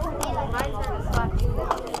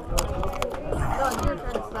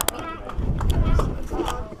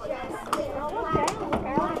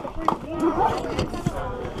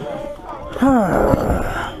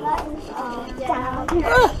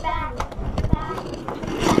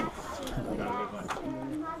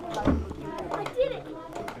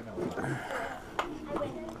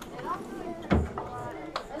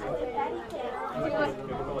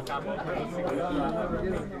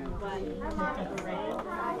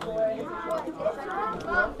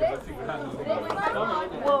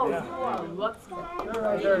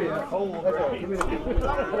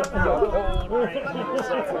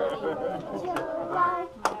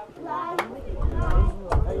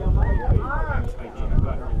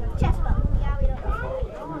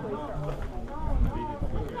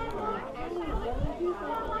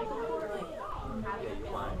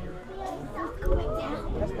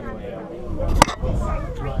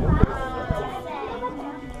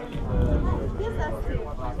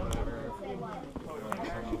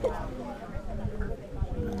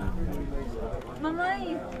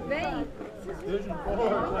 Mamãe, vem.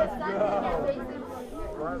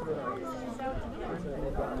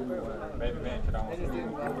 Vem,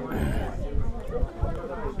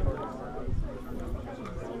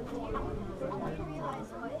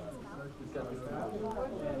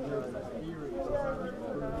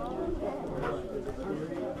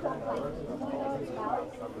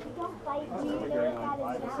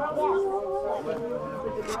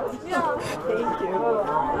 tirar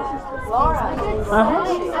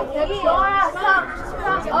Laura, come.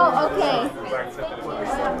 Oh, okay.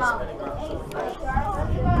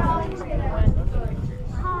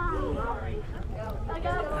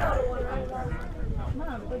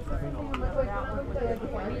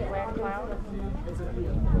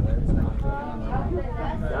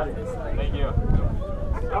 Thank you.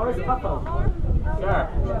 How is Papa? Sure.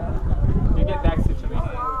 You get next to me.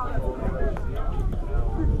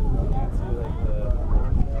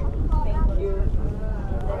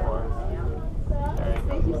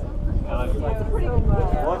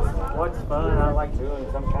 What's fun? I like doing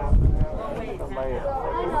sometimes. Somebody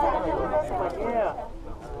like, yeah.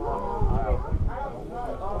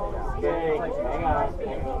 Okay, hang on.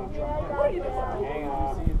 Hang on.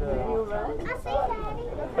 I see Daddy.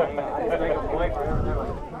 Hang on. I just make a point for everything.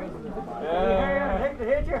 Yeah. Hate to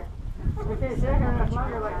hit you. We can't shake her much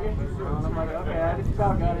longer like this. I'm like, okay, I just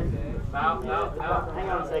about got it. No. Hang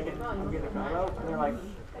on a second. I'm getting a photo. And they're like,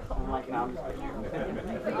 I'm like, no, I'm just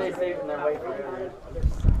kidding. They saved and they're waiting for it.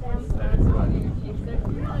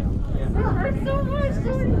 It hurts so much.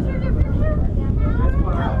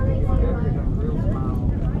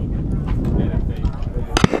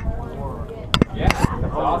 Yeah,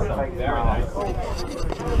 that's awesome. Very nice.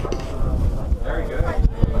 Very good.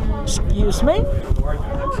 Excuse me?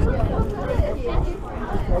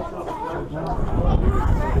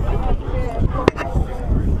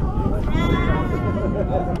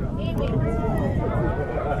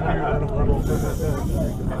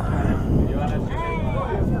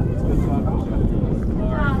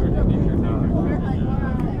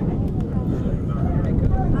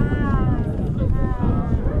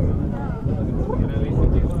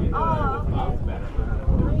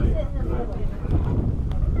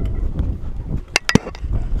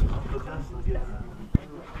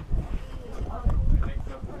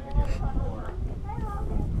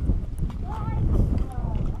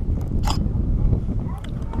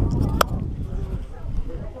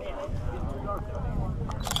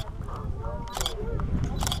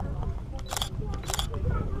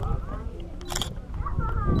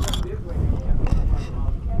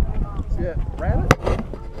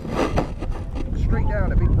 Straight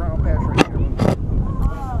down a big brown patch right here.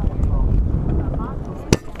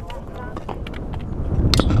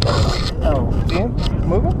 Oh, See him?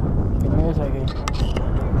 Moving? give me a second.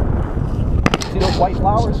 See those white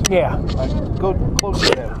flowers? Yeah. Right, go close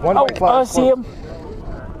to them. One Oh, white flower. I see him.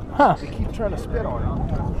 Huh. They keep trying to spit on it.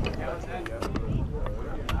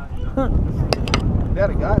 We had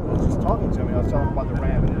a guy who was just talking to me. I was telling him about the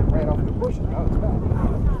ram, and it ran off in the bushes. Now it's back.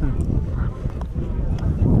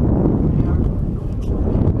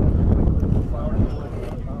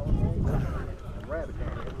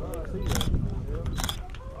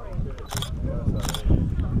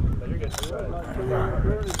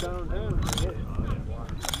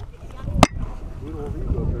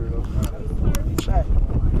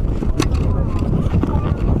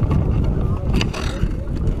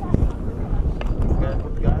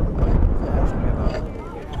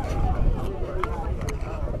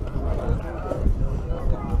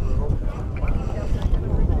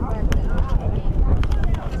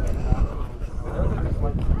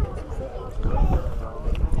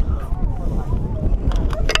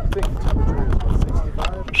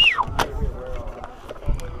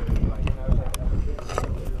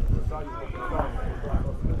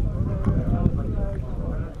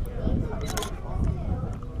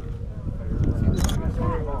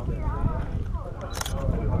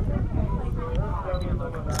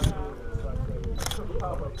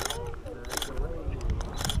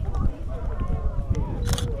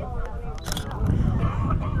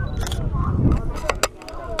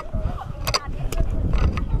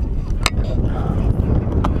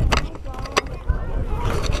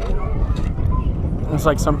 Looks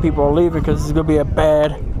like some people are leaving because it's gonna be a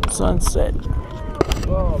bad sunset.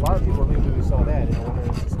 Well, a lot of people leave when we saw that. And when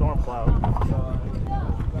it's a storm cloud.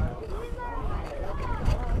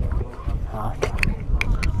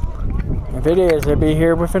 If it is, it'll be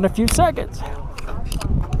here within a few seconds.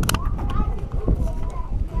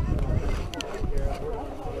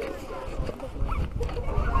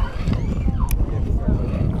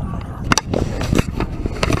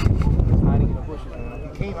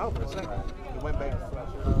 Came out for a second. It went back.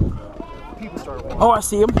 People started walking. Oh, I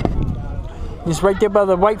see him. He's right there by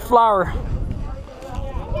the white flower.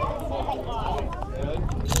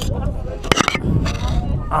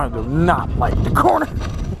 I do not like the corner.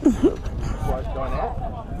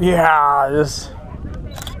 Yeah, this.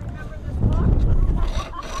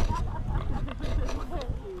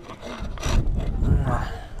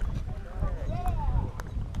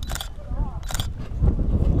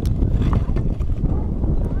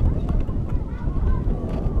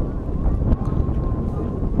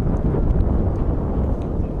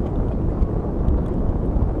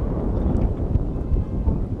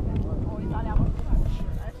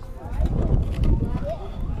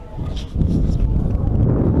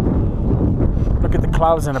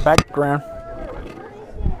 Clouds in the background.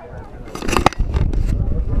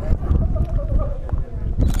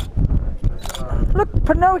 Look,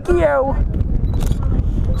 Pinocchio.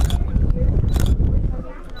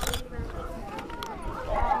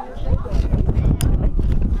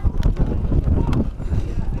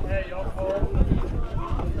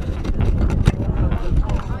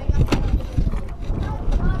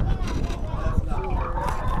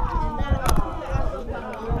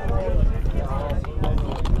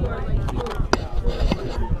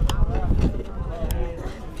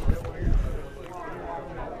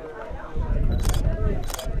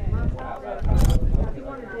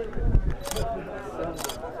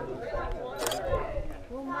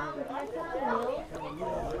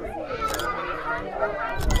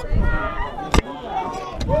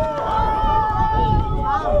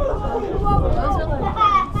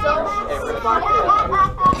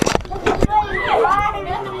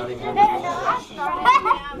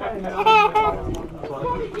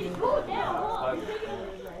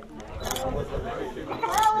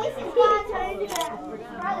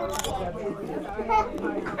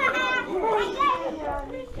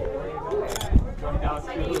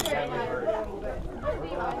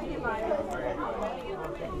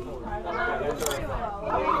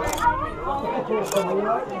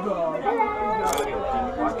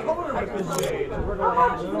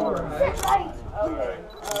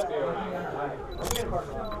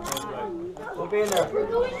 We'll be in there.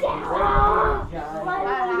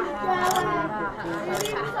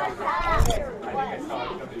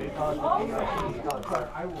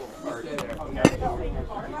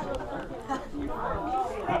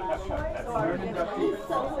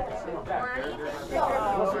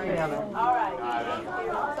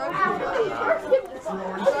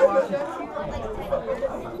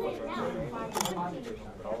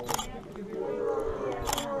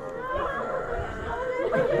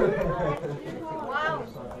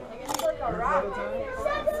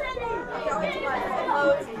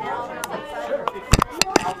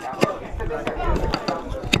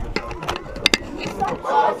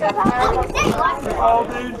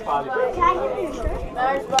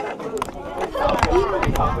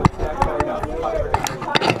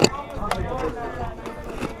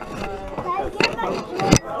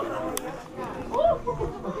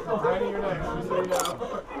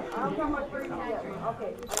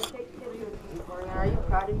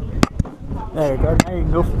 There you go. Now you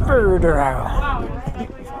can go further out.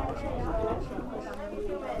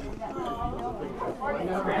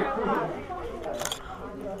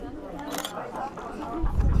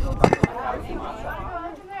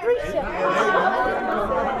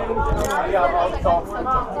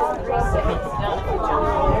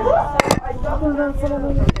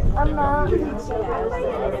 I'm not. I'm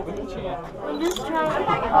just trying to.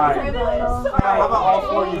 Alright. How about all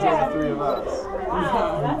four of you take the three of us?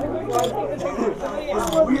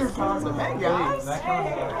 It's a weird concept. Hey guys.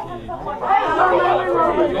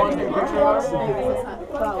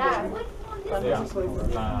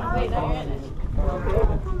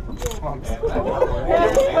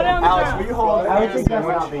 Alex, will you hold hands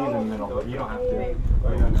without being in the middle? You don't have to.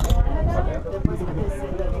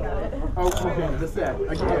 Oh, okay, just that.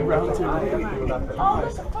 Again, round two.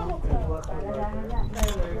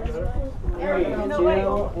 3,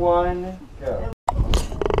 2, 1, go.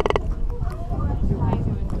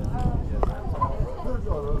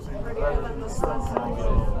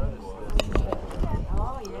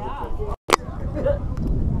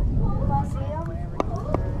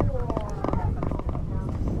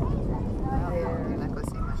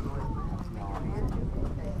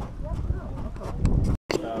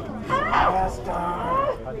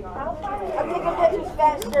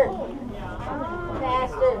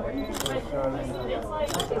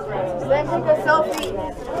 Then take a selfie.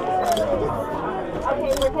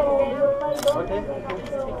 Okay, we're getting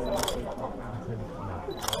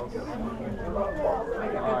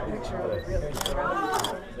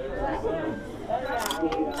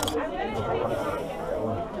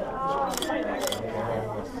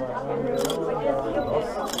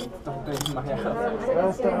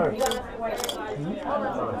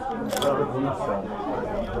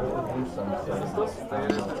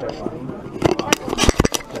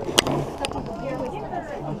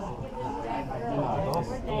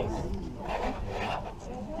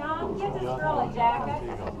John, give this girl a jacket.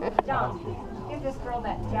 John, give this girl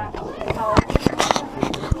that jacket.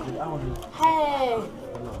 Hey!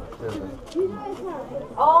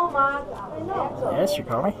 Oh my God. Yes, you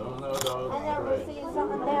call me. I never seen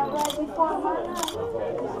something that red before in my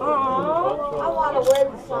life. I want to wear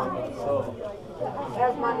this one.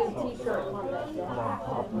 That's my new t-shirt.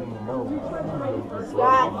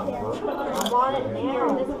 Scott, I want it there,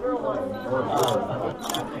 and this girl wants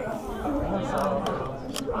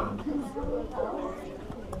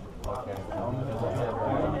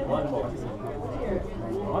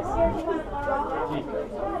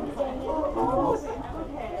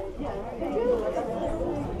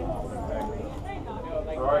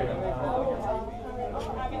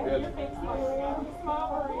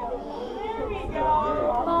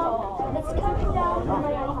It's coming down.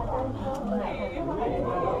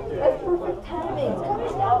 That's perfect timing. It's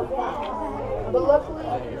coming down fast. But luckily,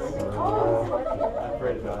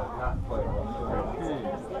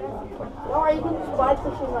 or you can just buy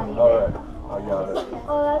fishing on eBay. Alright, I got it.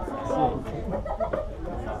 Oh, that's good.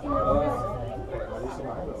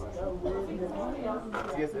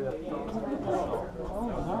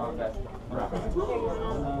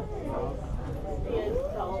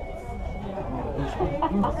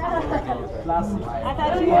 I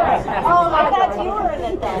thought you were. Oh, I thought you were in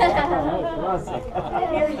it though. I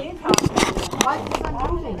hear you talking. Why is this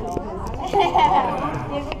unmoving?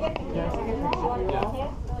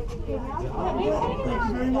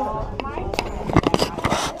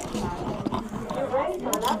 You're ready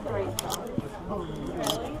for an upgrade.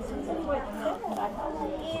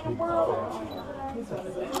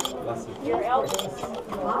 Your eldest.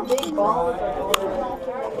 My big balls are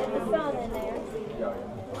The sun in there.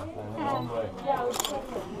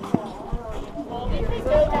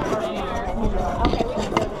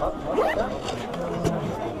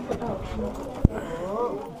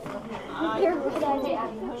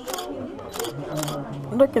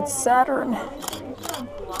 Look at Saturn.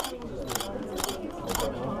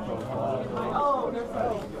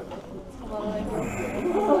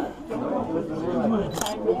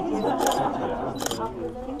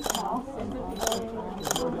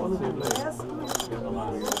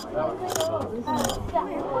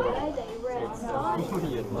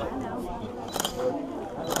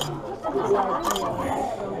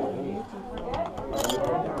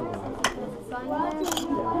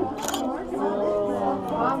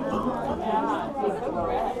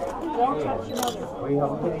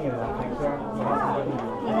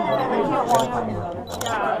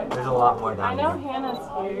 There's a lot more down I know Hannah's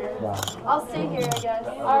here. I'll stay here, I guess.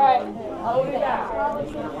 All right. I'll be back.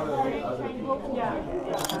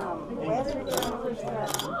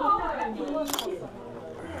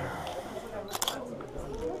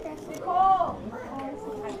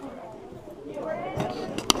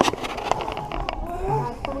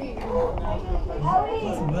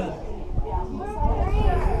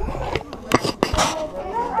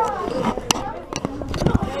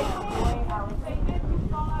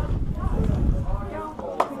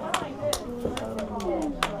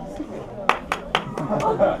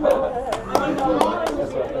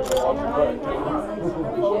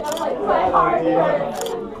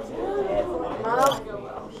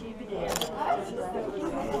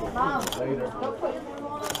 Mom, don't put your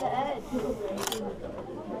phone on the edge.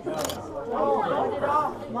 Oh, put it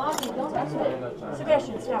off. Mommy, don't touch it.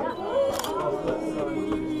 Sebastian, stop.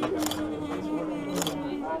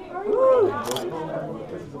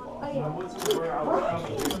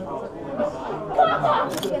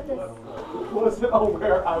 Get this. Was it? Oh,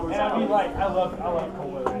 where I was. I mean, like, I love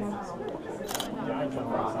cold weather. Yeah, I jump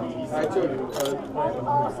around. I told you.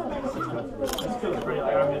 This feels great.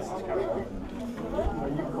 Like, I miss this kind of weather. Are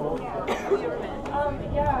you cold?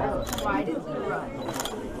 Yeah. Why did you run?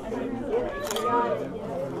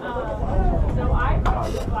 So I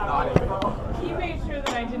caught the flower. He made sure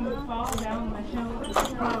that I didn't fall down my shoulder.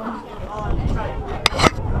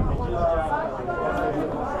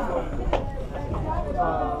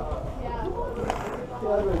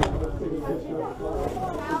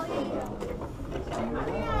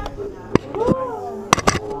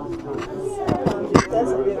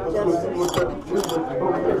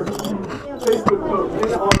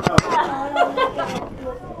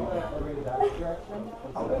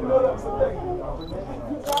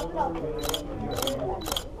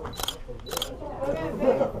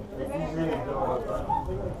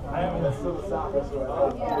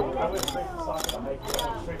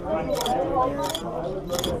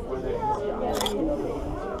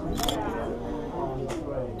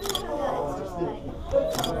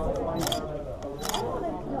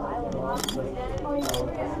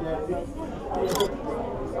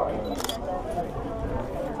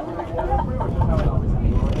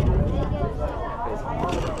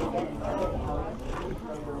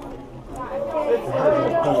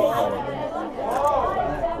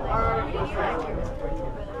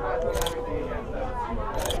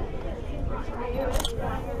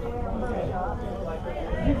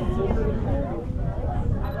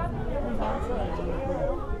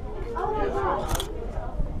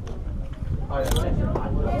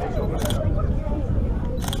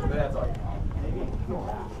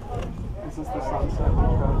 This is the sunset.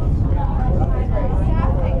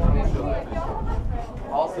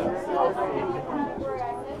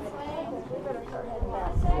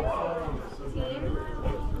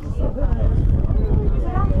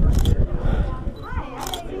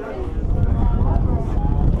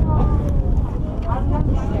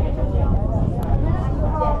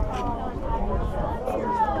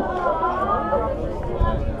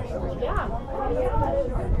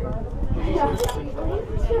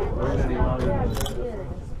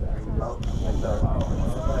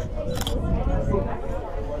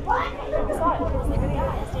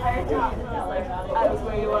 That's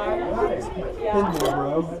where you are. Pin there,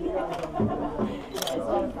 bro.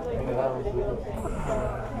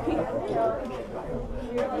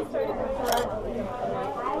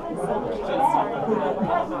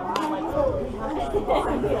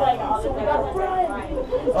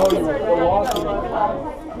 Oh, you were walking.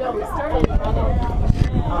 No, we started running.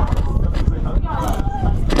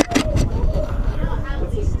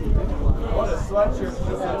 What a sweatshirt this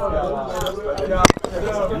is.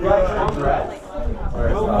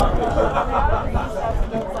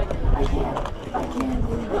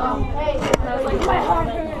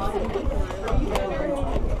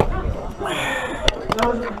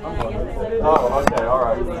 Oh, okay, all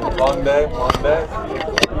right. Long day, long day.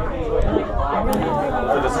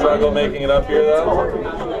 For the struggle making it up here, though.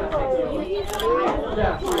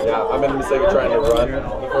 Yeah, I made the mistake of trying to run the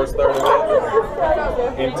first third of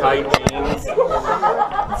it in tight jeans.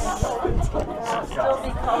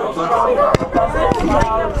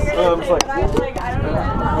 I'm just like,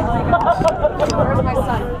 where's my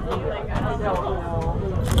son?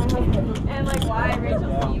 And like, why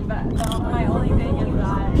Rachel's team, but my only thing is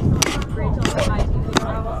that Rachel's on my team is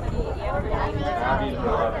Travel City and her team is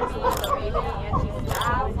so Amy and she's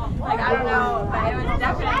staff. Like, I don't know, but it was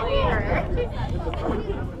definitely her.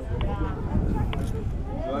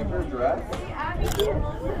 you like her dress?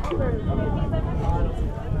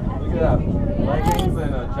 Look at that. Leggings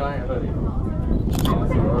and a giant hoodie.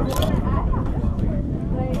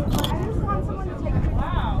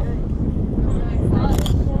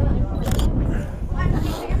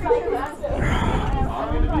 I'm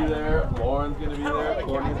gonna be there, Lauren's gonna be there,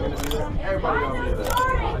 Courtney's gonna be there, everybody gonna be there.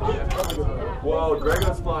 Well,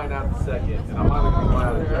 Grego's flying out the second, and I'm either gonna fly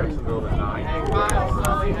out of Jacksonville to 9.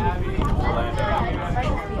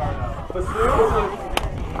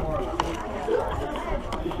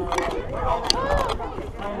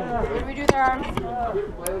 Did we do their arms?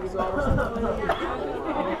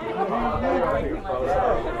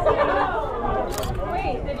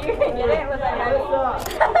 Wait, did you get it? Was I ready?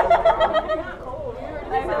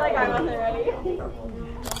 I feel like I wasn't ready.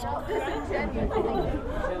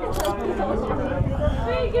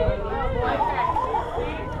 Wait, get it?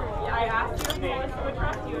 I asked you if Melissa would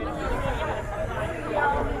trust you, and if you didn't,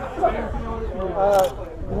 yes.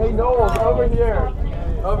 Hey, Knowles, over here.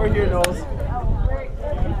 Over here, Knowles.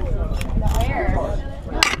 Where?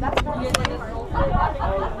 That's not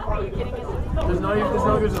Are you kidding me? There's no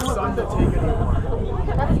there's a sun to take anymore.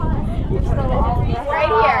 That's fine. Right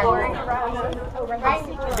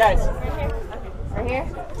here. Guys, Right here?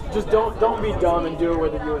 just don't be dumb and do it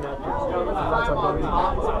with the UNF. That's okay.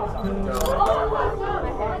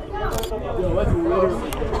 Yo, let's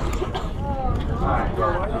literally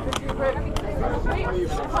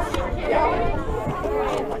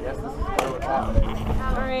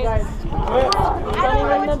Alright.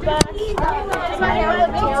 Running in the back.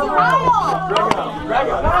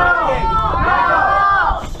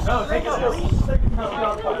 No, take it.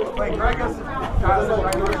 Wait, Greg's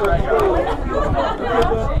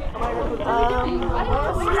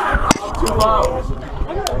too low.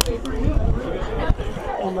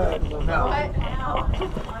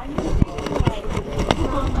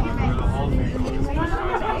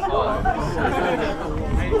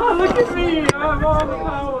 Oh, look at me! I'm on the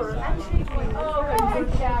power! You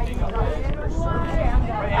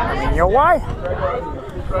know why?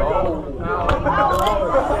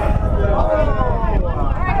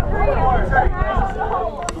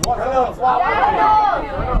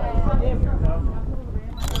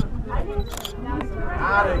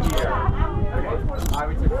 Out of here.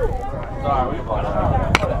 Sorry, we fought.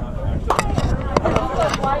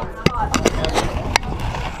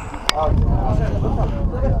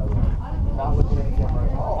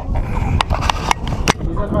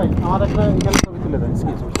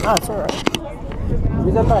 That's all right.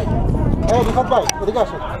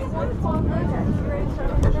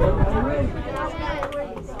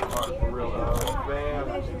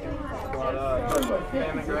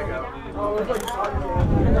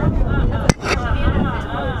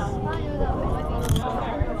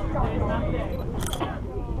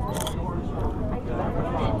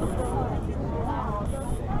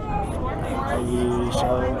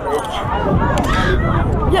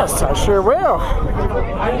 Yes, I sure will.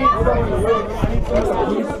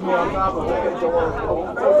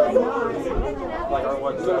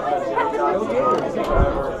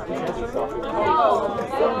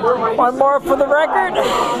 One more for the record.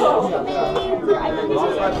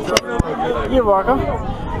 You're welcome.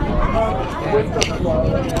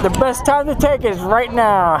 The best time to take it is right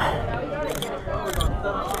now.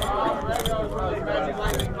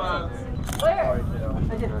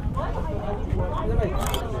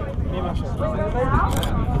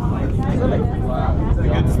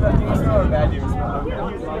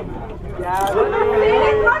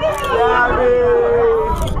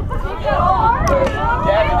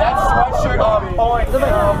 Daddy, that sweatshirt on point.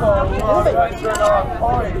 Sweatshirt on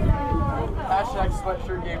point. Hashtag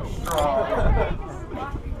sweatshirt game strong.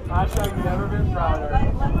 Hashtag never been prouder.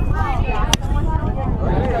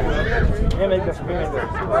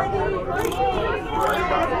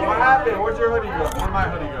 What happened? Where's your hoodie go? Where'd my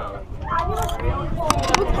hoodie go?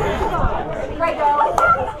 Right, go.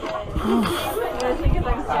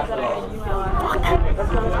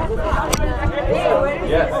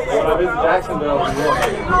 Yes, when I visit Jacksonville, we will.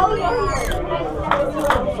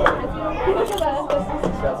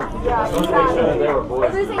 They were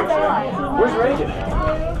boys. Where's Reagan?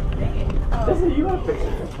 You want a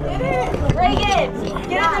picture? Reagan,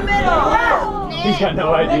 get in the middle. He's got no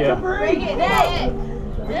idea. Reagan, Nick.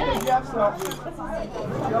 Yes,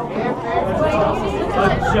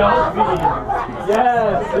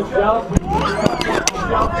 the selfie.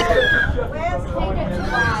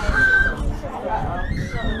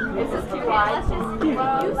 Is this too wide? You see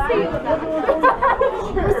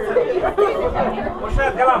What's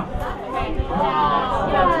that? Come on.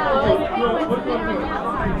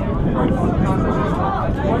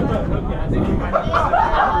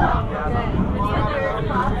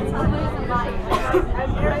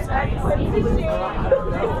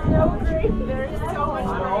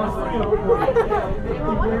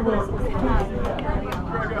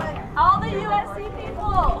 all the USC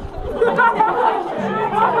people.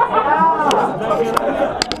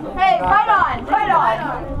 Hey, fight on, fight on.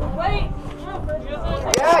 Wait.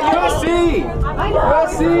 Yeah, USC!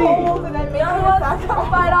 USC!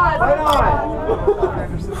 Fight on. Fight on!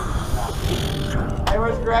 Hey,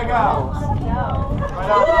 where's Grego?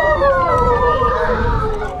 Fight on.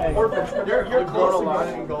 You're close to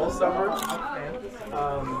getting goals summer.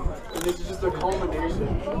 And this is just a culmination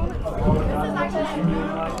of all the guys.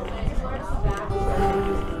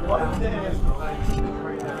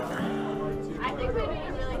 I think we made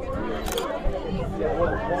a really good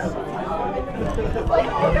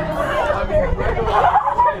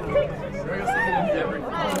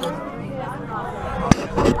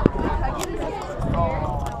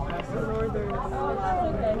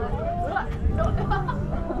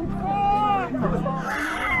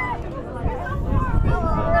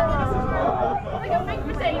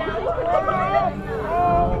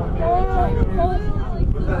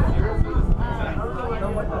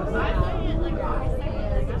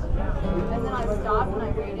And then I stopped and I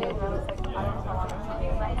read it and I was like, I don't know what I'm talking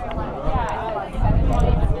about. Yeah, like 7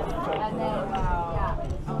 days. And then, yeah.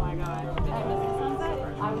 Oh my god.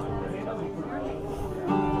 I was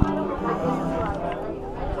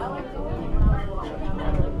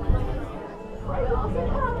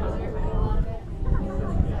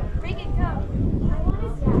Regan, come.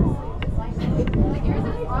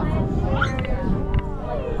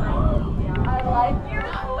 I like your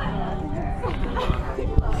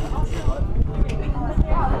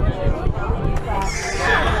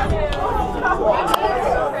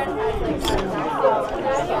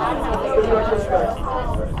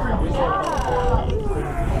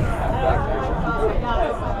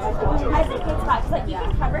I think it's hot. Like, you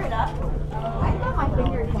can cover it up. I thought my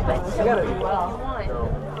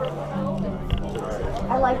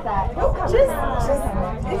I like that.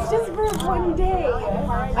 It's just for one day.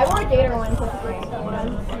 I wore a gator one for free.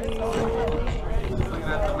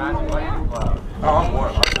 Oh, I'm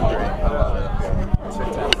warm. I love it.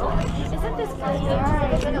 Isn't this funny?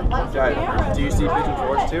 Guys, do you see Pigeon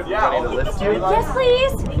Forge too? Yeah. Do I need to lift you? Yes,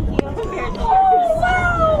 please. Oh,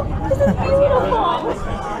 wow. This is beautiful.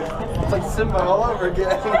 It's like Simba all over again.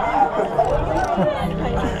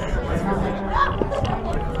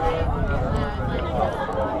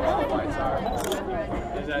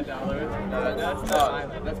 Is that download?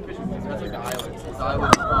 That's Pigeon Forge. That's like the islands. I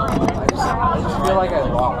just feel like I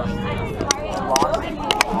lost.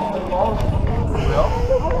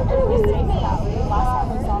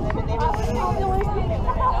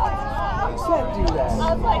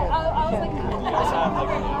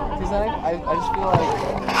 Because I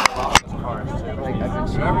just feel like I've been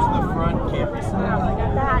Whoever's in the front can't be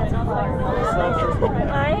stopped. That's I'm really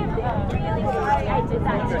sorry I did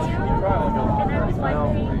that to you. And I was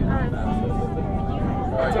wondering,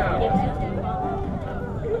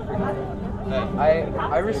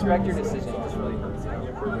 I respect your decision. It just really hurts. I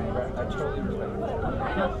totally respect it.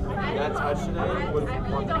 That touch today would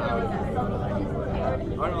have won the out.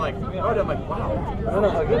 I'm like, wow. I don't know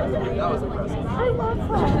how good that was impressive. I love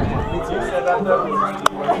her. You said that though?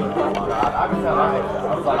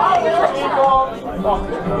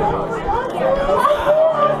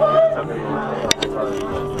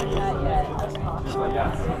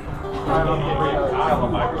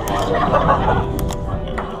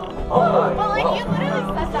 Well, like, you literally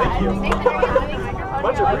said that.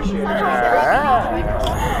 Much appreciated.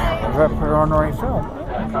 I've put it on the right film.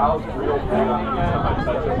 Kyle's real big on anytime I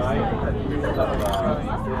touch him.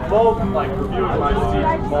 Both like reviewing my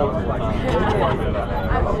seats multiple times.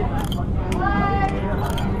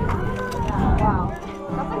 Wow.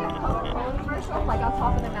 That's like a Coca-Cola commercial, like on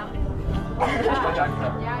top of the mountain. Yeah, I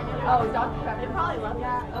know. Oh, Dr. Pepper. They probably love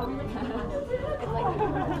that. Oh, it's like...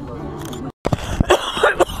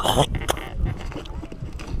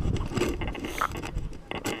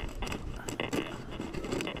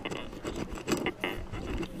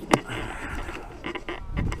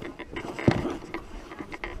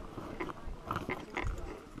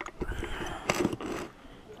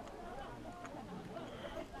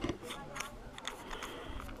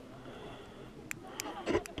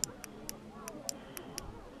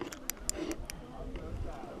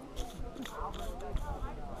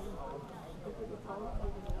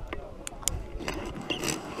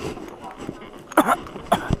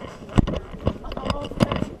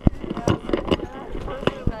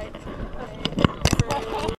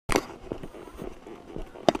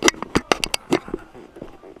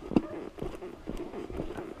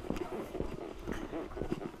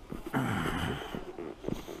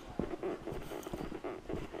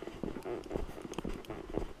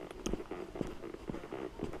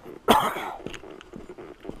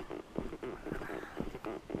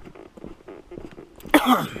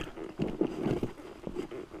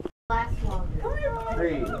 Last one.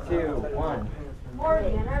 3, 2, 1.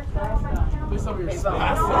 Please tell me you're stuck.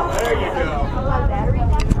 There you go.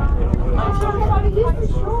 I'm scared of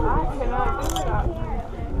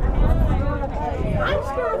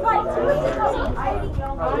like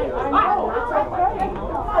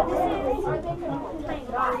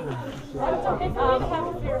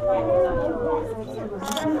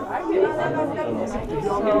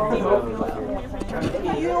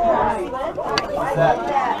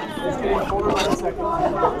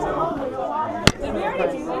Did we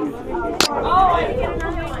already do this? Oh, I get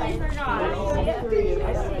another one. I forgot.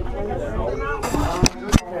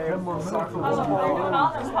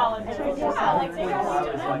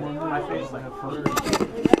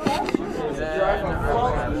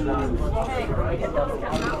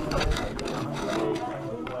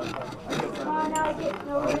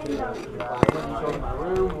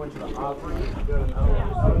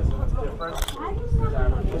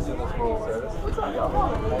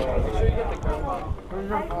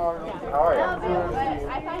 How are you?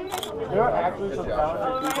 There are actually some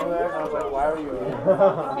talented people there, and I was like, why are you here?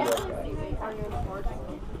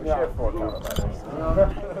 We should have 4 counterparts.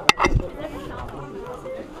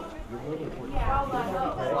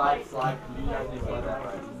 Slide. You guys need to slide that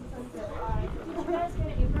right.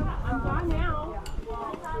 I'm gone now.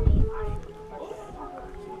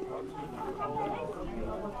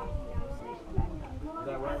 Is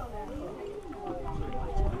that right?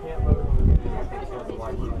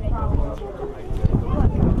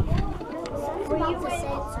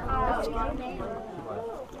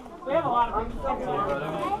 We have a lot of people.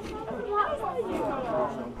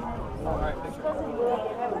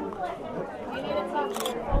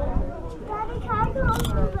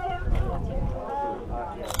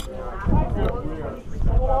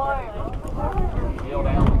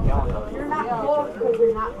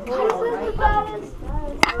 I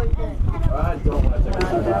don't want to take a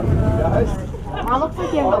shot at you guys. It looks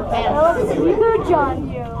like you have no pants. Huge on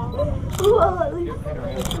you.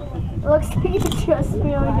 It looks like you're just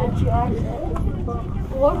wearing a jacket.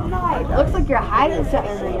 What night? Looks like you're hiding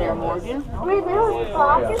something in there, Morgan. Wait, there's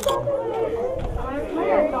pockets up there?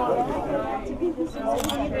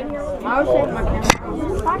 I was taking my camera.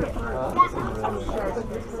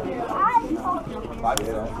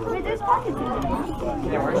 Wait, there's pockets in there.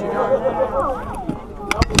 Yeah, where's she going?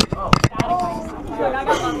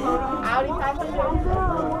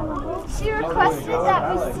 She requested that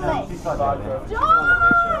we split. It's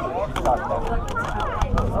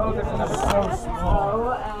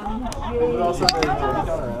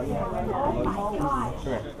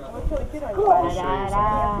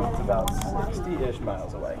about 60-ish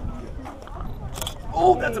miles away.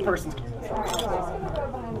 Oh, that's a person.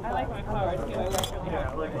 I like my car. It's getting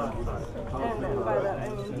really hard. And by that, I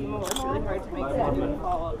mean Dima worked really hard to make it and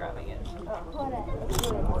fall while grabbing it.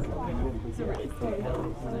 It's a really steep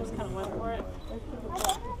hill, so I just kind of went for it.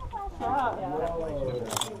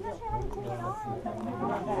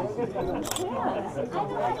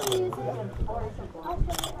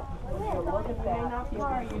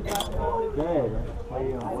 Good. Why do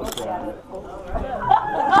you look at it?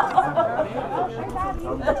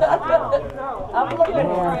 I'm looking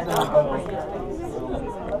for it.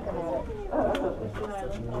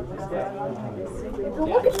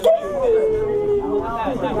 Look at this!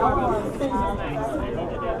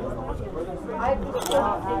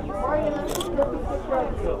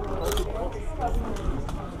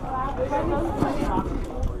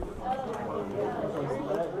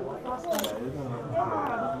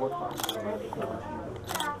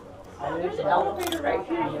 There's an elevator right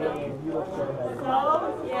here.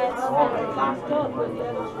 Yeah, it's locked up.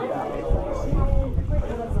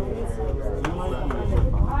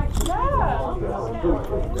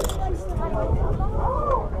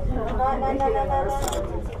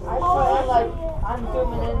 I'm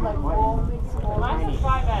zooming in like Mine's a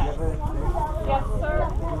 5S. Yes, sir.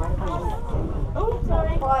 Oh,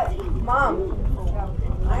 sorry. What? Mom,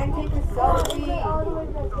 I can take a selfie. I took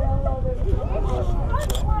a selfie of you.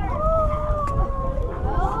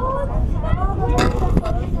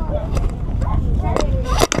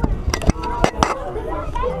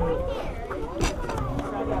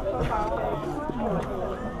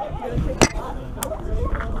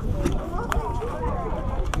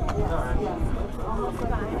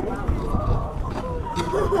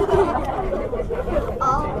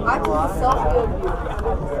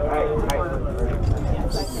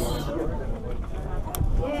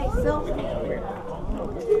 Yay, selfie.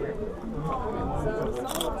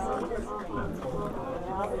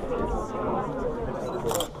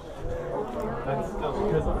 That's still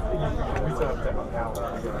because we still have to account.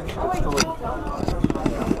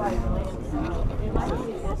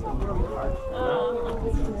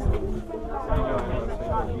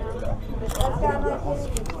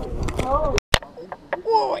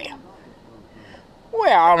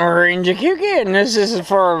 Well, I'm Ranger Cookie, and this is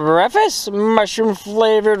for breakfast. Mushroom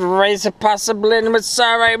flavored rice pasta blended with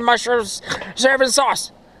sour mushrooms, serving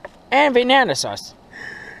sauce and banana sauce.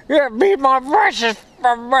 Yeah, be my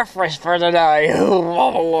breakfast for today.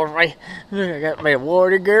 I got my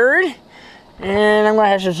water good, and I'm gonna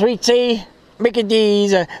have some sweet tea. Mickey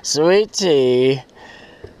D's sweet tea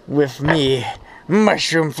with me.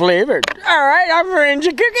 Mushroom flavored. Alright, I'm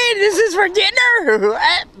Ranger Cookie. This is for dinner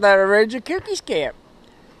at the Ranger Cookies camp.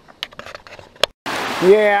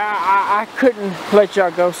 Yeah, I couldn't let y'all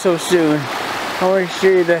go so soon. I want to show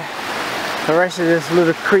you the rest of this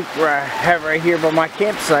little creek where I have right here by my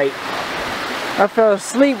campsite. I fell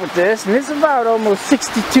asleep with this, and it's about almost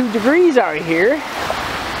 62 degrees out here.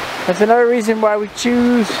 That's another reason why we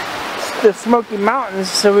choose the Smoky Mountains,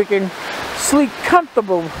 so we can sleep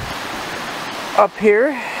comfortable up here.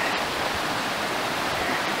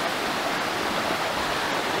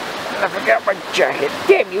 I forgot my jacket.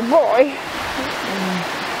 Damn you, boy.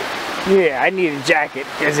 Yeah, I need a jacket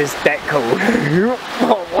because it's that cold.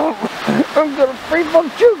 I'm gonna freeze my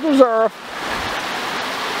jugglers off.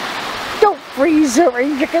 Don't freeze,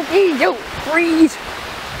 Ranger Cookie. Don't freeze.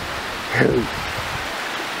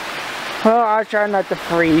 Well, I try not to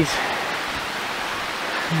freeze.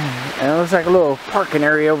 And it looks like a little parking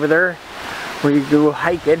area over there where you go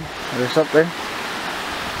hiking or something.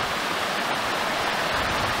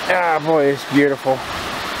 Ah, boy, it's beautiful.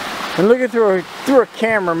 And looking through a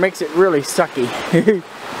camera makes it really sucky.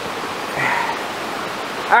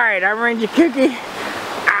 Alright, I'm Ranger Cookie.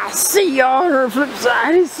 I'll see y'all on the flip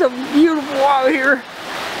side. It's so beautiful out here.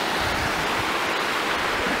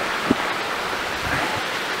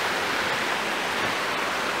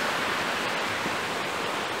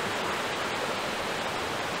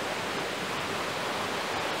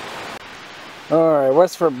 Alright,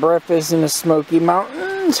 what's for breakfast in the Smoky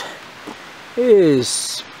Mountains? Is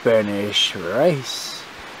Spanish rice.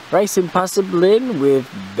 Rice and pasta blend with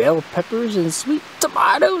bell peppers and sweet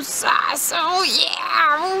tomato sauce. Oh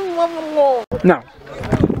yeah! No.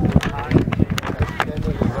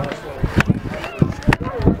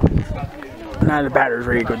 Now the batter's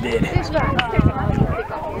ready to go dead. I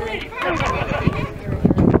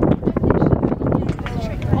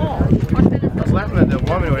was laughing at that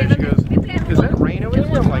woman when she goes, "Is that rain over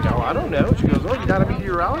here?" I'm like, "Oh, I don't know." She goes, "Oh, you gotta be the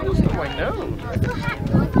urologist." I'm like, "No."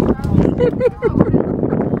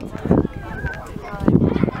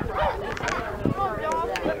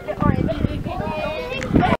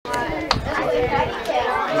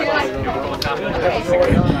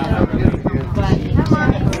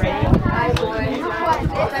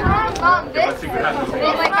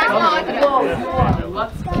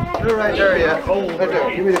 You're right there, yeah. Right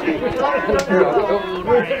there. Give me the key.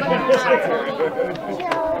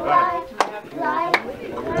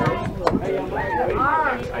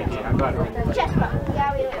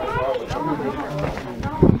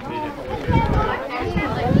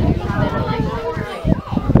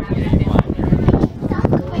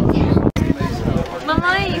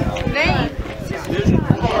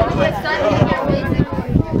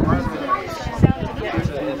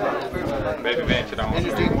 Baby Vance, I want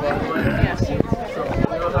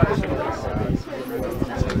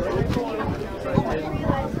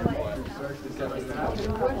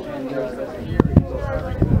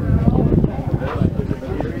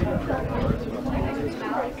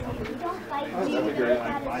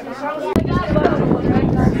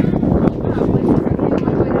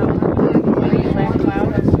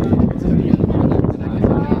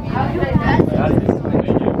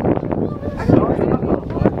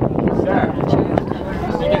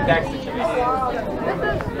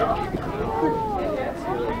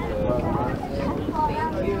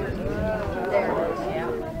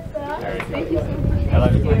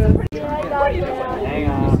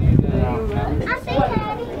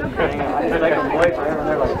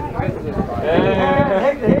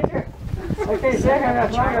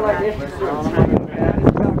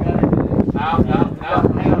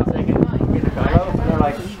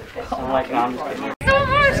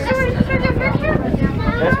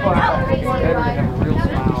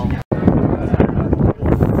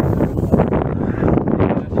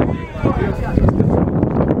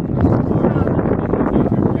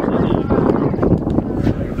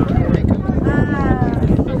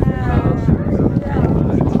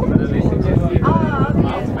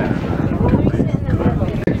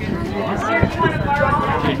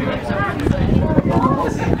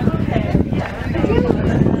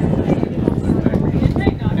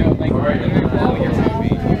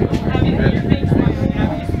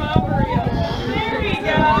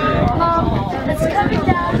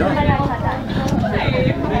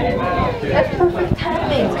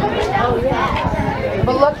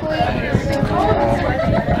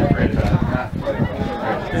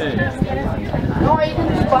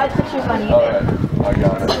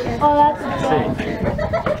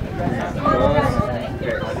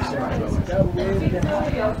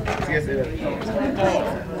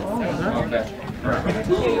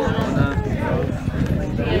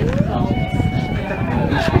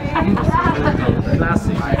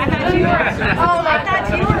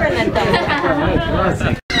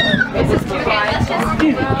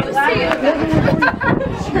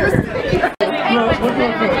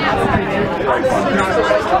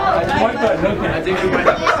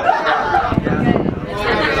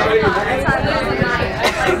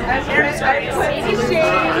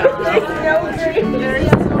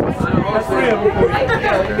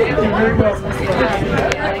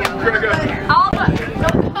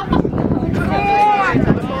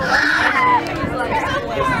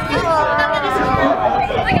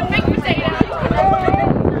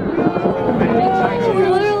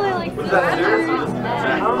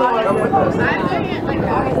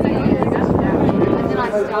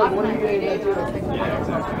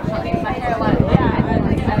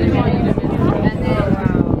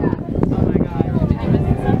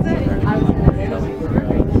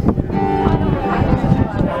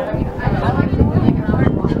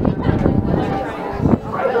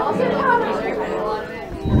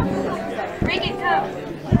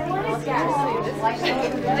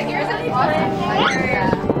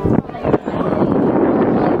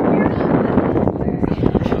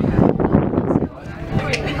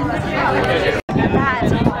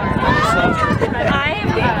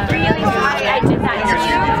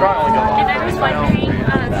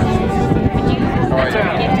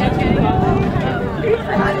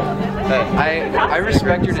I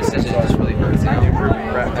respect your decision, it just really hurts.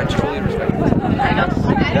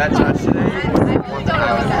 got touched today?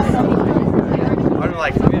 I'm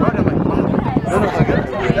like